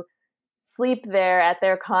had to sleep there at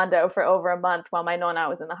their condo for over a month while my nonna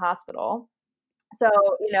was in the hospital. So,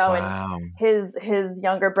 and Wow. his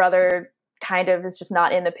younger brother kind of is just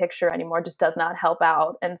not in the picture anymore, just does not help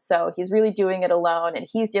out. And so he's really doing it alone, and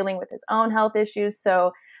he's dealing with his own health issues.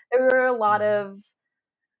 So there were Mhm.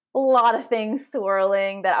 a lot of things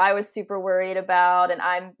swirling that I was super worried about. And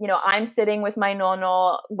I'm sitting with my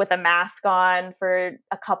nono with a mask on for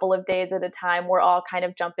a couple of days at a time. We're all kind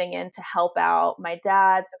of jumping in to help out my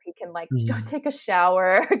dad so he can like go Mhm. take a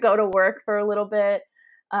shower, go to work for a little bit.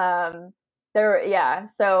 Um, yeah.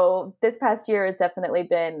 So this past year has definitely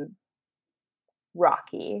been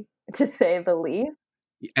rocky, to say the least.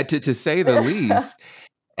 To say the least.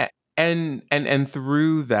 And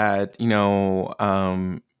through that,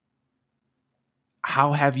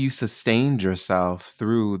 how have you sustained yourself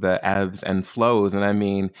through the ebbs and flows? And I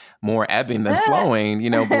mean, more ebbing than flowing,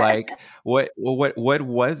 but like, what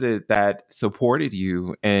was it that supported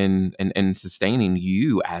you in sustaining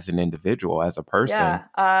you as an individual, as a person?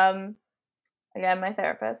 Yeah. Again, my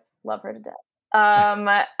therapist, love her to death.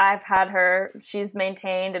 I've had her, she's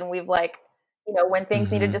maintained, and we've like, when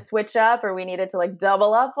things needed to Hmm. switch up or we needed to like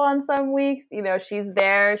double up on some weeks, she's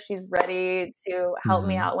there, she's ready to help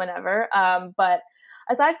me Hmm. out whenever. But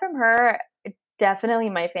aside from her, definitely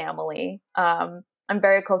my family. I'm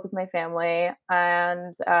very close with my family,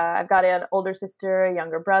 and I've got an older sister, a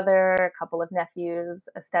younger brother, a couple of nephews,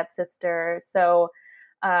 a stepsister. So,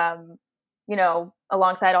 um,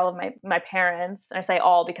 alongside all of my parents, and I say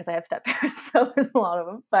all because I have step parents, so there's a lot of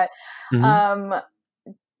them, but Hmm. um,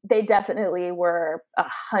 they definitely were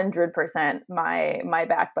 100% my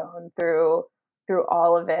backbone through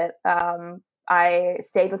all of it. I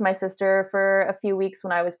stayed with my sister for a few weeks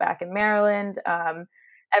when I was back in Maryland.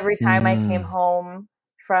 Every time I came Mm. home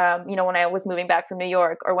from, when I was moving back from New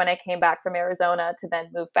York, or when I came back from Arizona to then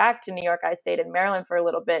move back to New York, I stayed in Maryland for a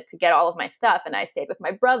little bit to get all of my stuff. And I stayed with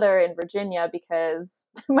my brother in Virginia because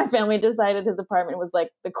my family decided his apartment was like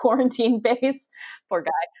the quarantine base. Poor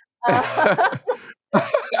guy.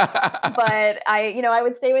 But I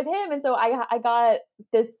would stay with him, and so I got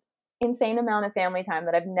this insane amount of family time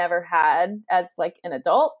that I've never had as like an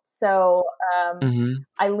adult. So Hmm.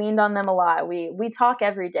 I leaned on them a lot. We talk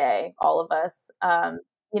every day, all of us. My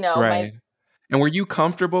Right. And were you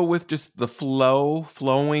comfortable with just the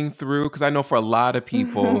flowing through? Because I know for a lot of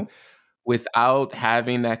people, without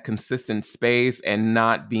having that consistent space and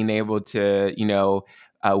not being able to,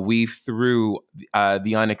 weave through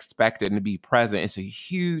the unexpected and be present, it's a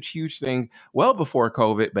huge, huge thing well before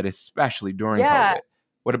COVID, but especially during yeah. COVID.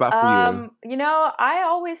 What about for you? I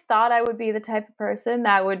always thought I would be the type of person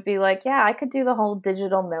that would be like, yeah, I could do the whole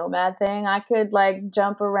digital nomad thing. I could like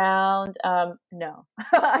jump around. No,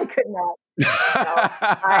 I could not. No,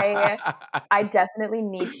 I I definitely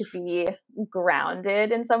need to be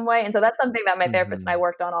grounded in some way. And so that's something that my therapist and I Mhm.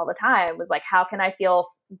 worked on all the time, was like, how can I feel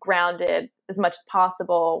grounded as much as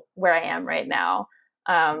possible where I am right now?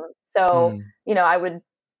 So, Mm.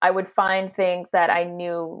 I would find things that I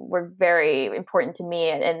knew were very important to me,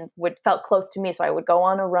 and would felt close to me. So I would go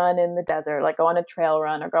on a run in the desert, like go on a trail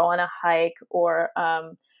run or go on a hike, or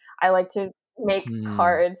I like to make Mm.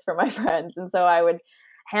 cards for my friends. And so I would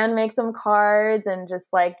hand make some cards and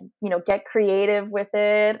just like, get creative with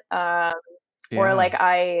it. Or like Yeah.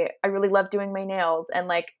 I really love doing my nails and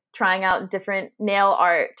like trying out different nail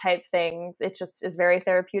art type things. It just is very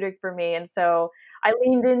therapeutic for me. And so I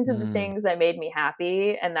leaned into the Mm. things that made me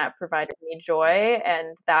happy and that provided me joy.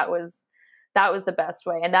 And that was the best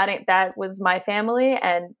way. And that was my family.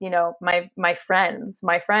 And my friends.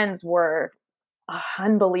 My friends were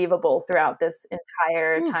unbelievable throughout this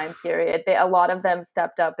entire Oof. time period. A lot of them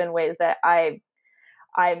stepped up in ways that I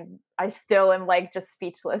still am like just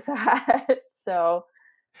speechless at. So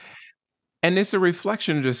And it's a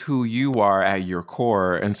reflection of just who you are at your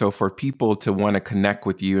core. And so for people to want to connect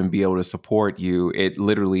with you and be able to support you, it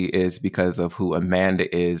literally is because of who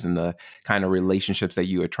Amanda is and the kind of relationships that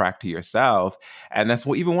you attract to yourself. And that's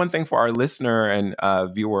even one thing for our listener and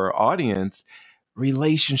viewer audience.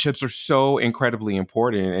 Relationships are so incredibly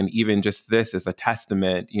important. And even just this is a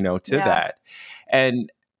testament, to yeah. that.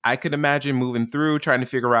 And I could imagine moving through trying to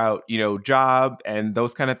figure out, job and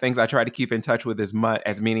those kind of things. I try to keep in touch with as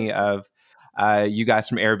many of you guys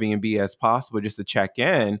from Airbnb as possible just to check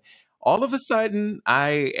in. All of a sudden,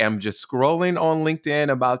 I am just scrolling on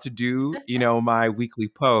LinkedIn about to do, my weekly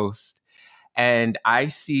post. And I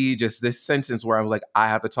see just this sentence where I'm like, I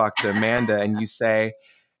have to talk to Amanda. And you say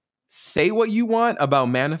what you want about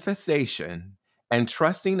manifestation and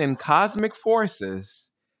trusting in cosmic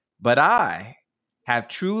forces, but I have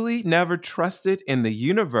truly never trusted in the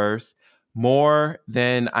universe more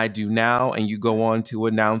than I do now. And you go on to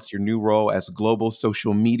announce your new role as global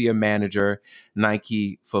social media manager,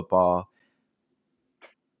 Nike Football.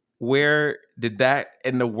 Where did that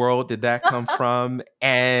in the world did that come from?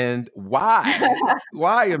 And why?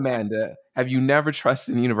 Why, Amanda, have you never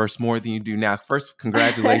trusted in the universe more than you do now? First,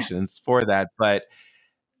 congratulations for that. But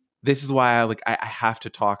this is why I have to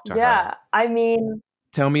talk to her. Yeah. I mean,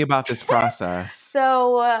 Tell me about this process.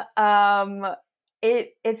 so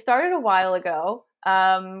it started a while ago.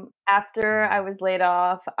 After I was laid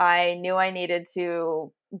off, I knew I needed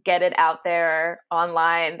to get it out there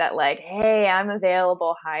online that like, hey, I'm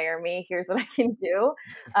available, hire me. Here's what I can do.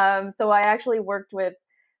 So I actually worked with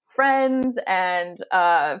friends and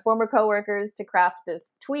former coworkers to craft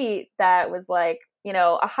this tweet that was like, you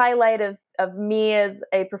know, a highlight of me as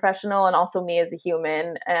a professional and also me as a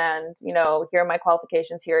human. And, you know, here are my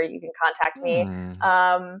qualifications. Here, you can contact me.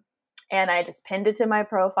 Hmm. And I just pinned it to my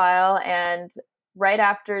profile. And right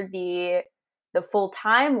after the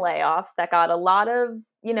full-time layoffs that got a lot of,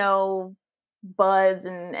 you know, buzz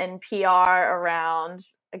and PR around,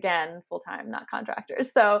 again, full-time, not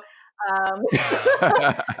contractors. So um,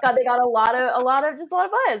 they got a lot of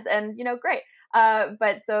buzz, and you know, great.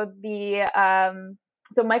 But so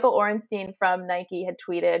so Michael Orenstein from Nike had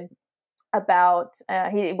tweeted about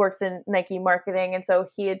he works in Nike marketing, and so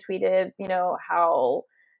he had tweeted, you know, how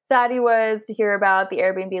sad he was to hear about the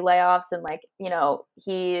Airbnb layoffs, and like, you know,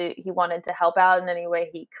 he wanted to help out in any way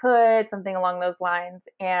he could, something along those lines.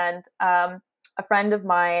 And a friend of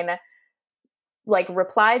mine like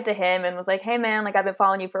replied to him and was like, "Hey man, like I've been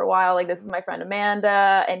following you for a while. Like this is my friend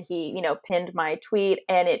Amanda," and he, you know, pinned my tweet,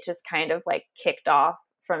 and it just kind of like kicked off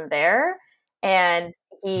from there. And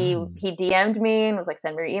Mm. he DM'd me and was like,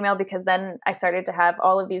 "Send me your email," because then I started to have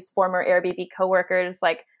all of these former Airbnb coworkers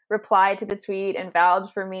like reply to the tweet and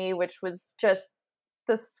vouch for me, which was just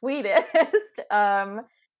the sweetest.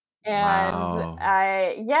 And Wow.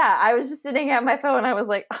 I was just sitting at my phone. I was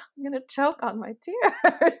like, "Oh, I'm gonna choke on my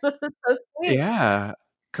tears. This is so sweet." Yeah.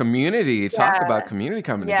 Community. Talk about Yeah, community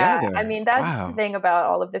coming yeah. I together. mean, that's the Wow. thing about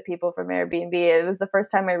all of the people from Airbnb. It was the first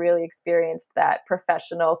time I really experienced that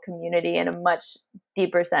professional community in a much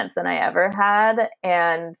deeper sense than I ever had,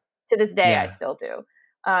 and to this day, I Yeah. still do.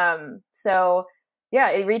 So yeah,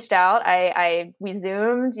 it reached out. We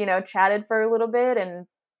zoomed, you know, chatted for a little bit, and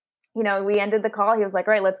you know, we ended the call. He was like,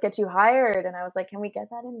 "All right, let's get you hired." And I was like, "Can we get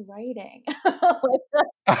that in writing?" Like,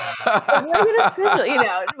 make it official, you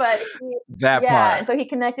know. But That yeah, and part. so he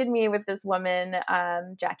connected me with this woman,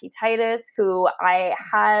 Jackie Titus, who I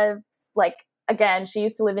have like, again, she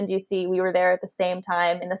used to live in DC. We were there at the same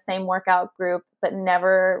time in the same workout group, but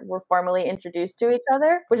never were formally introduced to each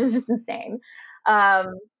other, which is just insane.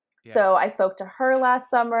 Um, Yeah. so I spoke to her last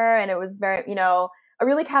summer, and it was very, you know, a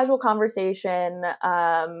really casual conversation.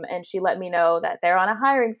 And she let me know that they're on a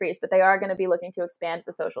hiring freeze, but they are going to be looking to expand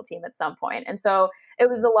the social team at some point. And so it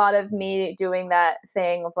was a lot of me doing that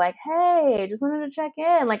thing of like, "Hey, just wanted to check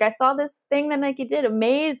in. Like, I saw this thing that Nike did.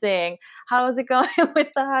 Amazing. How is it going with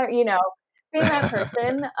the hire?" You know, being that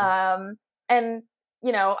person. And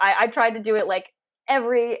you know, I tried to do it like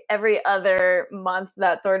every other month,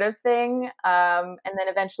 that sort of thing. And then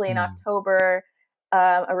eventually in Mm. October,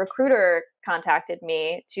 a recruiter contacted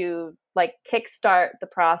me to like kickstart the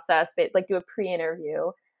process, but like do a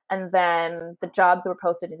pre-interview, and then the jobs were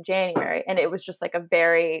posted in January, and it was just like a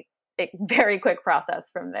very quick process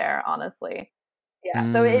from there, honestly.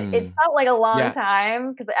 Yeah, so it Mm. felt like a long Yeah.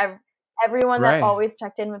 time because everyone that Right. always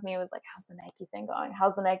checked in with me was like, "How's the Nike thing going?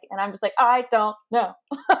 How's the Nike?" And I'm just like, "I don't know.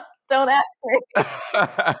 Don't ask me."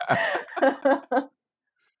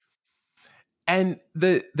 And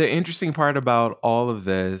the interesting part about all of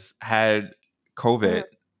this, had Mhm. COVID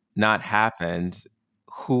not happened,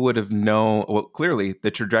 who would have known? Well, clearly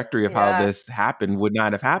the trajectory of how Yeah. this happened would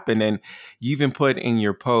not have happened. And you even put in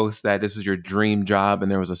your post that this was your dream job and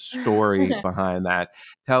there was a story behind that.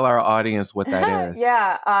 Tell our audience what that is.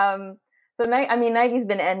 Yeah. So I mean, Nike's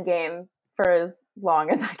been endgame for as long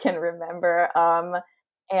as I can remember. Yeah.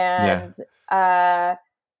 And uh,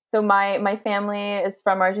 so my family is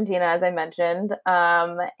from Argentina, as I mentioned.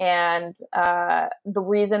 And the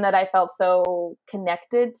reason that I felt so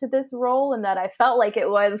connected to this role, and that I felt like it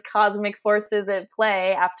was cosmic forces at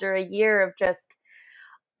play after a year of just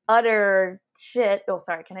utter shit. Oh,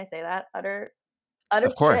 sorry, can I say that? Utter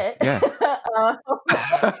Of course. shit. Yeah. um,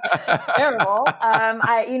 Terrible.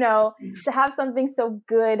 I, you know, to have something so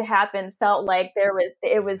good happen felt like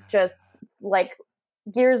it was just like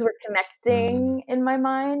gears were Mm. connecting in my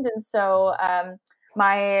mind. And so,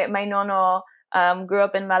 my nono, grew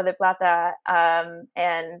up in Mar del Plata,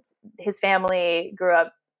 and his family grew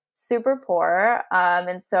up super poor.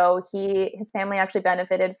 And so his family actually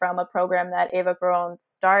benefited from a program that Eva Peron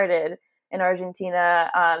started in Argentina,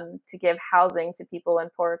 to give housing to people in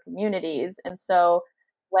poor communities. And so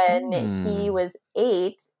when he Mm. was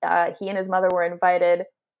 8, he and his mother were invited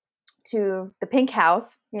to the Pink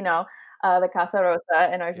House, you know, the Casa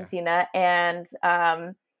Rosa in Yeah. Argentina. And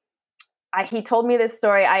he told me this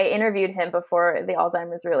story. I interviewed him before the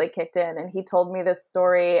Alzheimer's really kicked in, and he told me this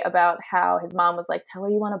story about how his mom was like, "Tell her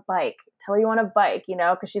you want a bike. Tell her you want a bike, you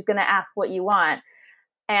know, because she's going to ask what you want."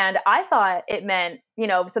 And I thought it meant, you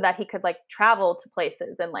know, so that he could like travel to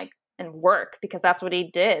places and like and work, because that's what he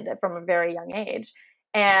did from a very young age.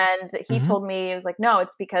 And he Mhm. told me, he was like, "No,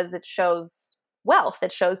 it's because it shows wealth.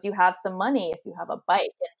 It shows you have some money if you have a bike.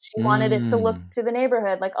 And she wanted it to look Mm. to the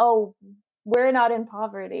neighborhood like, oh, we're not in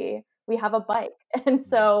poverty. We have a bike. And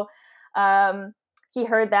so um, he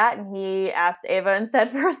heard that and he asked Ava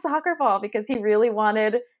instead for a soccer ball because he really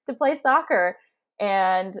wanted to play soccer.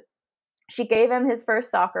 And she gave him his first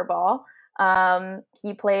soccer ball.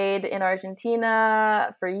 He played in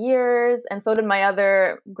Argentina for years, and so did my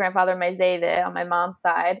other grandfather, Maizede, on my mom's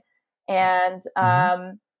side. And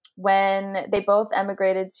Hmm. when they both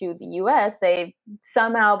emigrated to the U.S., they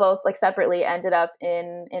somehow both like separately ended up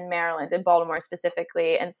in Maryland, in Baltimore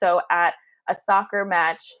specifically. And so at a soccer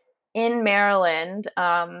match in Maryland,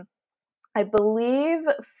 I believe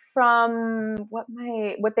from what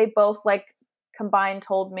they both like combined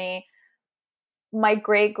told me, my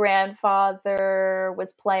great grandfather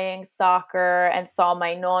was playing soccer and saw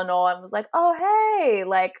my nono and was like, "Oh, hey,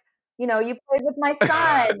 like, you played with my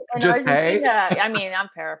son in Just hey. Argentina." I mean, I'm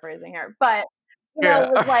paraphrasing here, but Yeah.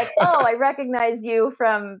 was like, "Oh, I recognize you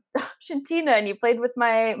from Argentina and you played with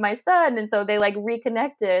my son." And so they like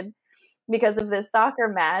reconnected because of this soccer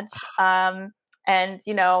match. And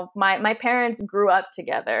my parents grew up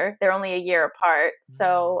together. They're only a year apart.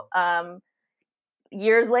 So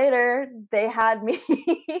years later, they had me.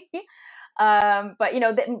 But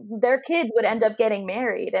their kids would end up getting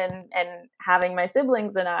married and having my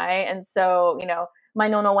siblings and I. And so my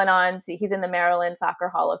nono went on to, he's in the Maryland Soccer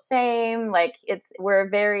Hall of Fame. Like we're a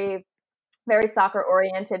very very soccer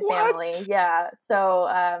oriented family. What? Yeah. So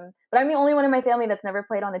but I'm the only one in my family that's never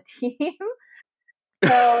played on a team.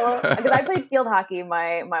 So, because I played field hockey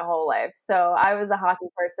my whole life, so I was a hockey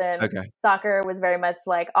person. Okay. Soccer was very much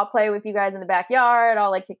like, I'll play with you guys in the backyard. I'll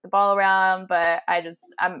like kick the ball around, but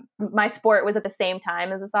my sport was at the same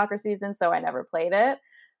time as the soccer season, so I never played it.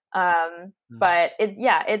 Mm. But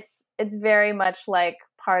it's very much like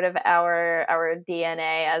part of our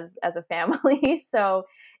DNA as a family. So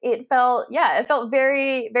it felt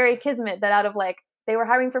very very kismet that out of like they were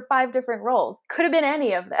hiring for 5 different roles, could have been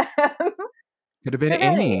any of them. Could have been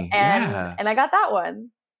Many, any. and Yeah. and I got that one.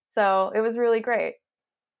 So, it was really great.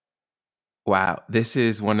 Wow, this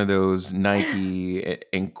is one of those Nike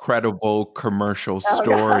incredible commercial Oh god.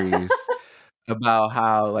 stories about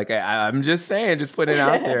how, like, I'm just saying, just putting it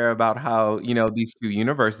out there about how, these 2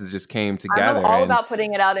 universes just came I'm together all and about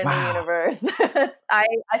putting it out in the wow, universe. I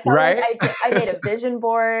felt like right? I made a vision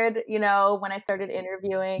board, when I started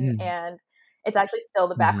interviewing, Mm, and it's actually still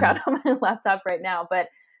the background mhm, on my laptop right now, but,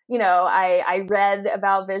 I read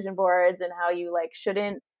about vision boards and how you, like,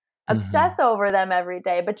 shouldn't obsess mhm. over them every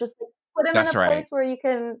day, but just, like, put them in That's a right. place where you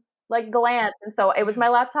can, like, glance, and so it was my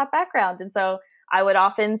laptop background, and so I would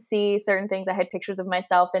often see certain things. I had pictures of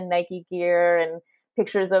myself in Nike gear and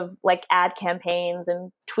pictures of like ad campaigns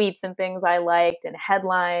and tweets and things I liked and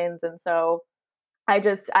headlines. And so I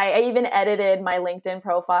even edited my LinkedIn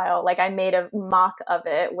profile. Like I made a mock of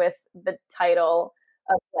it with the title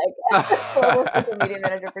of like global social media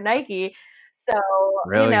manager for Nike. So,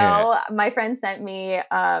 Brilliant. my friend sent me,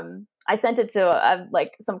 I sent it to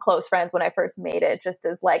like some close friends when I first made it, just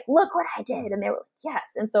as like, look what I did. And they were like, yes.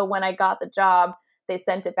 And so when I got the job, they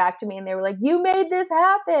sent it back to me and they were like, you made this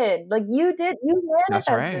happen. Like you That's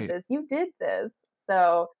manifested right. this, you did this.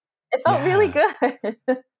 So it felt really Yeah. good.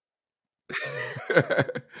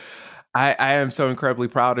 I am so incredibly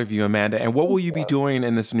proud of you, Amanda. And what will Thank you be you. doing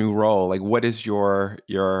in this new role? Like, what is your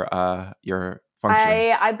function?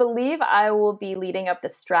 I believe I will be leading up the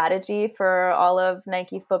strategy for all of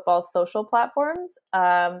Nike football's social platforms.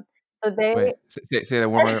 So they Wait, say that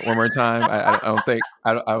one more time. I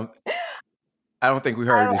don't think we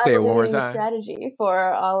heard you. I Say it will be one more leading the time. strategy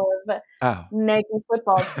for all of Oh, Nike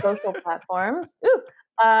football's social platforms. Ooh.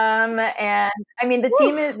 And I mean woo.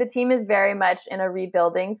 the team is very much in a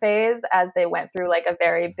rebuilding phase as they went through like a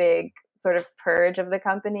very big sort of purge of the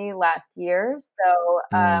company last year. So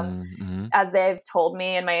Mhm. as they've told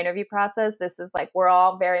me in my interview process, this is like we're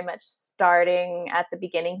all very much starting at the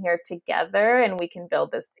beginning here together and we can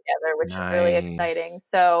build this together, which is really exciting. Nice.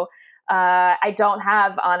 So I don't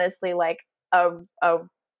have honestly like a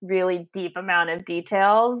really deep amount of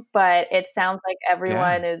details, but it sounds like Yeah.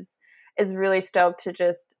 everyone is really stoked to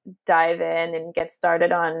just dive in and get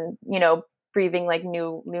started on, breathing like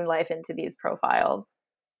new life into these profiles.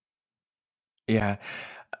 Yeah.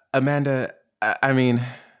 Amanda, I mean,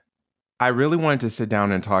 I really wanted to sit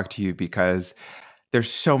down and talk to you because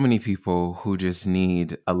there's so many people who just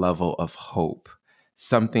need a level of hope.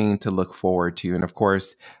 something to look forward to. And of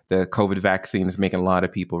course, the COVID vaccine is making a lot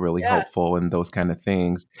of people really Yeah. hopeful and those kind of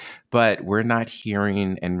things. But we're not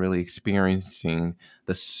hearing and really experiencing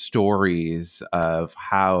the stories of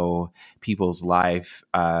how people's life,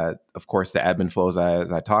 of course, the ebb and flows,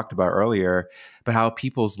 as I talked about earlier, but how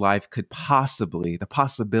people's life could possibly, the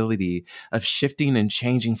possibility of shifting and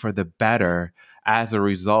changing for the better as a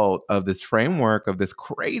result of this framework of this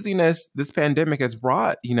craziness this pandemic has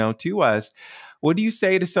brought, to us. What do you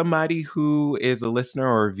say to somebody who is a listener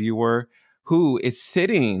or a viewer who is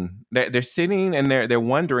sitting, they're sitting and they're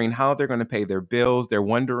wondering how they're going to pay their bills. They're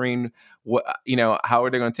wondering how are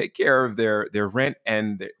they going to take care of their rent,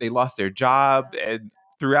 and they lost their job and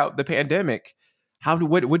throughout the pandemic.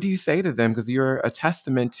 What do you say to them? Because you're a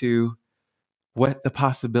testament to what the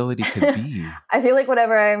possibility could be. I feel like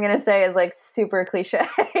whatever I'm going to say is like super cliche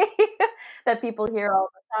that people hear all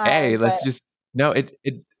the Hey, time. let's just no,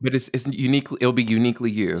 but it's uniquely, it'll be uniquely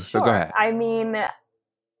you. So go Sure. ahead. I mean,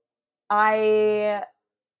 I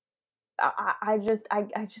just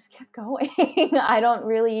kept going. I don't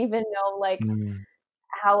really even know like Mm,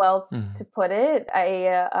 how else mm, to put it.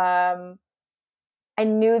 I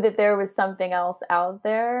knew that there was something else out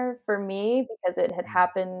there for me because it had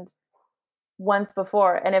happened once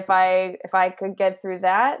before, and if I could get through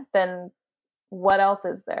that, then what else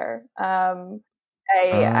is there? I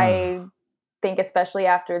ah, think especially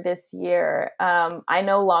after this year, I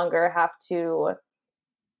no longer have to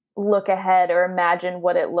look ahead or imagine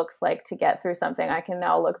what it looks like to get through something. I can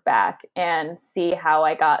now look back and see how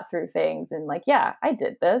I got through things and like, yeah, I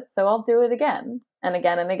did this, so I'll do it again and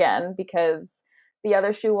again and again because the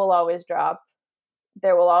other shoe will always drop.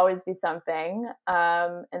 There will always be something.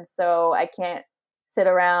 And so I can't sit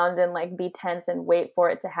around and like be tense and wait for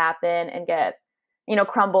it to happen and get,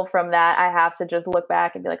 crumble from that. I have to just look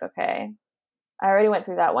back and be like, okay, I already went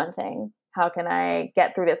through that one thing. How can I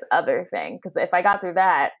get through this other thing? Because if I got through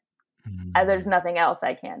that, there's mm. nothing else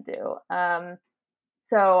I can't do. Yeah,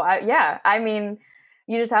 I mean,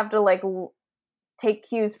 you just have to like take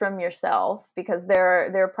cues from yourself because there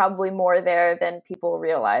are probably more there than people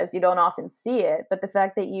realize. You don't often see it, but the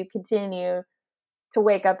fact that you continue to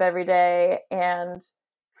wake up every day and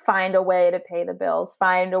find a way to pay the bills,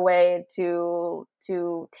 find a way to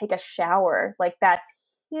take a shower, like that's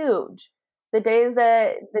huge. The days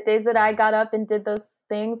that I got up and did those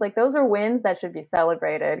things, like those are wins that should be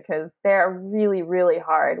celebrated because they're really, really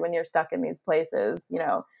hard when you're stuck in these places,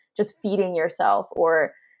 just feeding yourself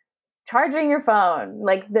or charging your phone,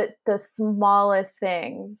 like the smallest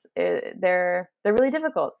things, they're really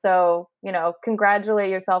difficult. So congratulate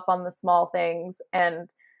yourself on the small things, and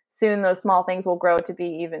soon those small things will grow to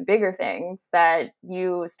be even bigger things that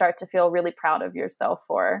you start to feel really proud of yourself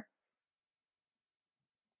for.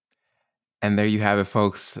 And there you have it,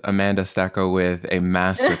 folks. Amanda Stecco with a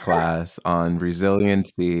masterclass on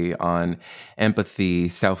resiliency, on empathy,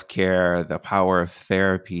 self care, the power of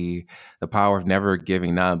therapy, the power of never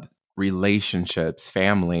giving up, relationships,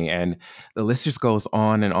 family, and the list just goes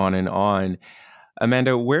on and on and on.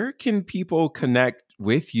 Amanda, where can people connect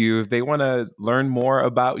with you if they want to learn more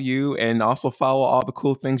about you and also follow all the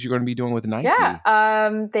cool things you're going to be doing with Yeah,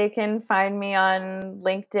 Nike? they can find me on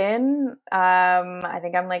LinkedIn. I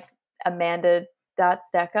think I'm like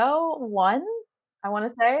Amanda.Stecco1, I want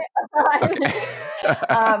to say. Okay.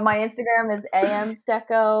 My Instagram is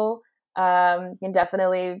amstecco. You can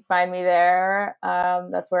definitely find me there.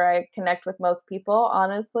 That's where I connect with most people,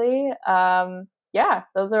 honestly. Yeah,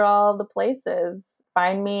 those are all the places.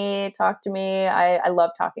 Find me, talk to me. I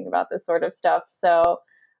love talking about this sort of stuff. So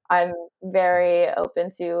I'm very open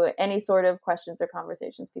to any sort of questions or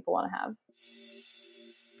conversations people want to have.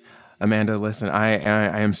 Amanda, listen, I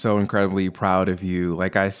am so incredibly proud of you.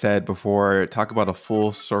 Like I said before, talk about a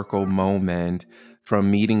full circle moment from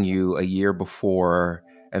meeting you a year before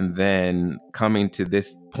and then coming to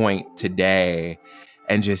this point today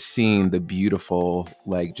and just seeing the beautiful,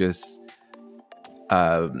 like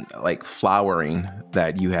flowering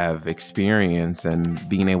that you have experienced and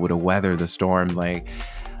being able to weather the storm. Like,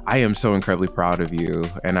 I am so incredibly proud of you.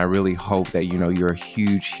 And I really hope that, you're a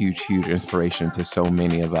huge, huge, huge inspiration to so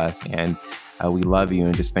many of us. And we love you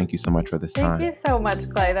and just thank you so much for this Thank time. you so much,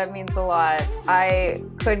 Clay. That means a lot. I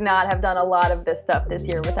could not have done a lot of this stuff this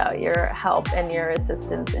year without your help and your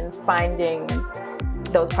assistance in finding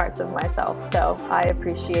those parts of myself. So I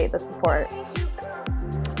appreciate the support.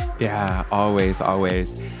 Yeah, always,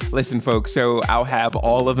 always. Listen, folks, so I'll have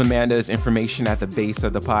all of Amanda's information at the base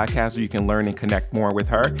of the podcast where you can learn and connect more with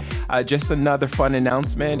her. Just another fun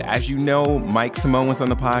announcement. As you know, Mike Simone was on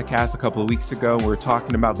the podcast a couple of weeks ago. We were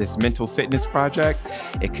talking about this mental fitness project.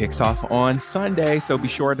 It kicks off on Sunday, so be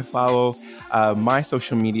sure to follow my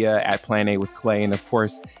social media at Plan A with Clay and, of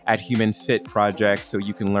course, at Human Fit Project so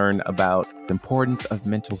you can learn about the importance of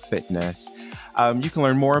mental fitness. You can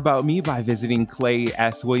learn more about me by visiting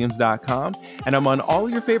clayswilliams.com. And I'm on all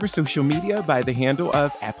your favorite social media by the handle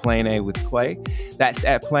of @PlanA with Clay. That's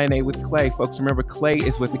 @PlanA with Clay. Folks, remember, Clay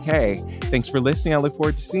is with a K. Thanks for listening. I look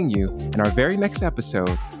forward to seeing you in our very next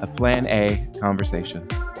episode of Plan A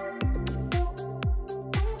Conversations.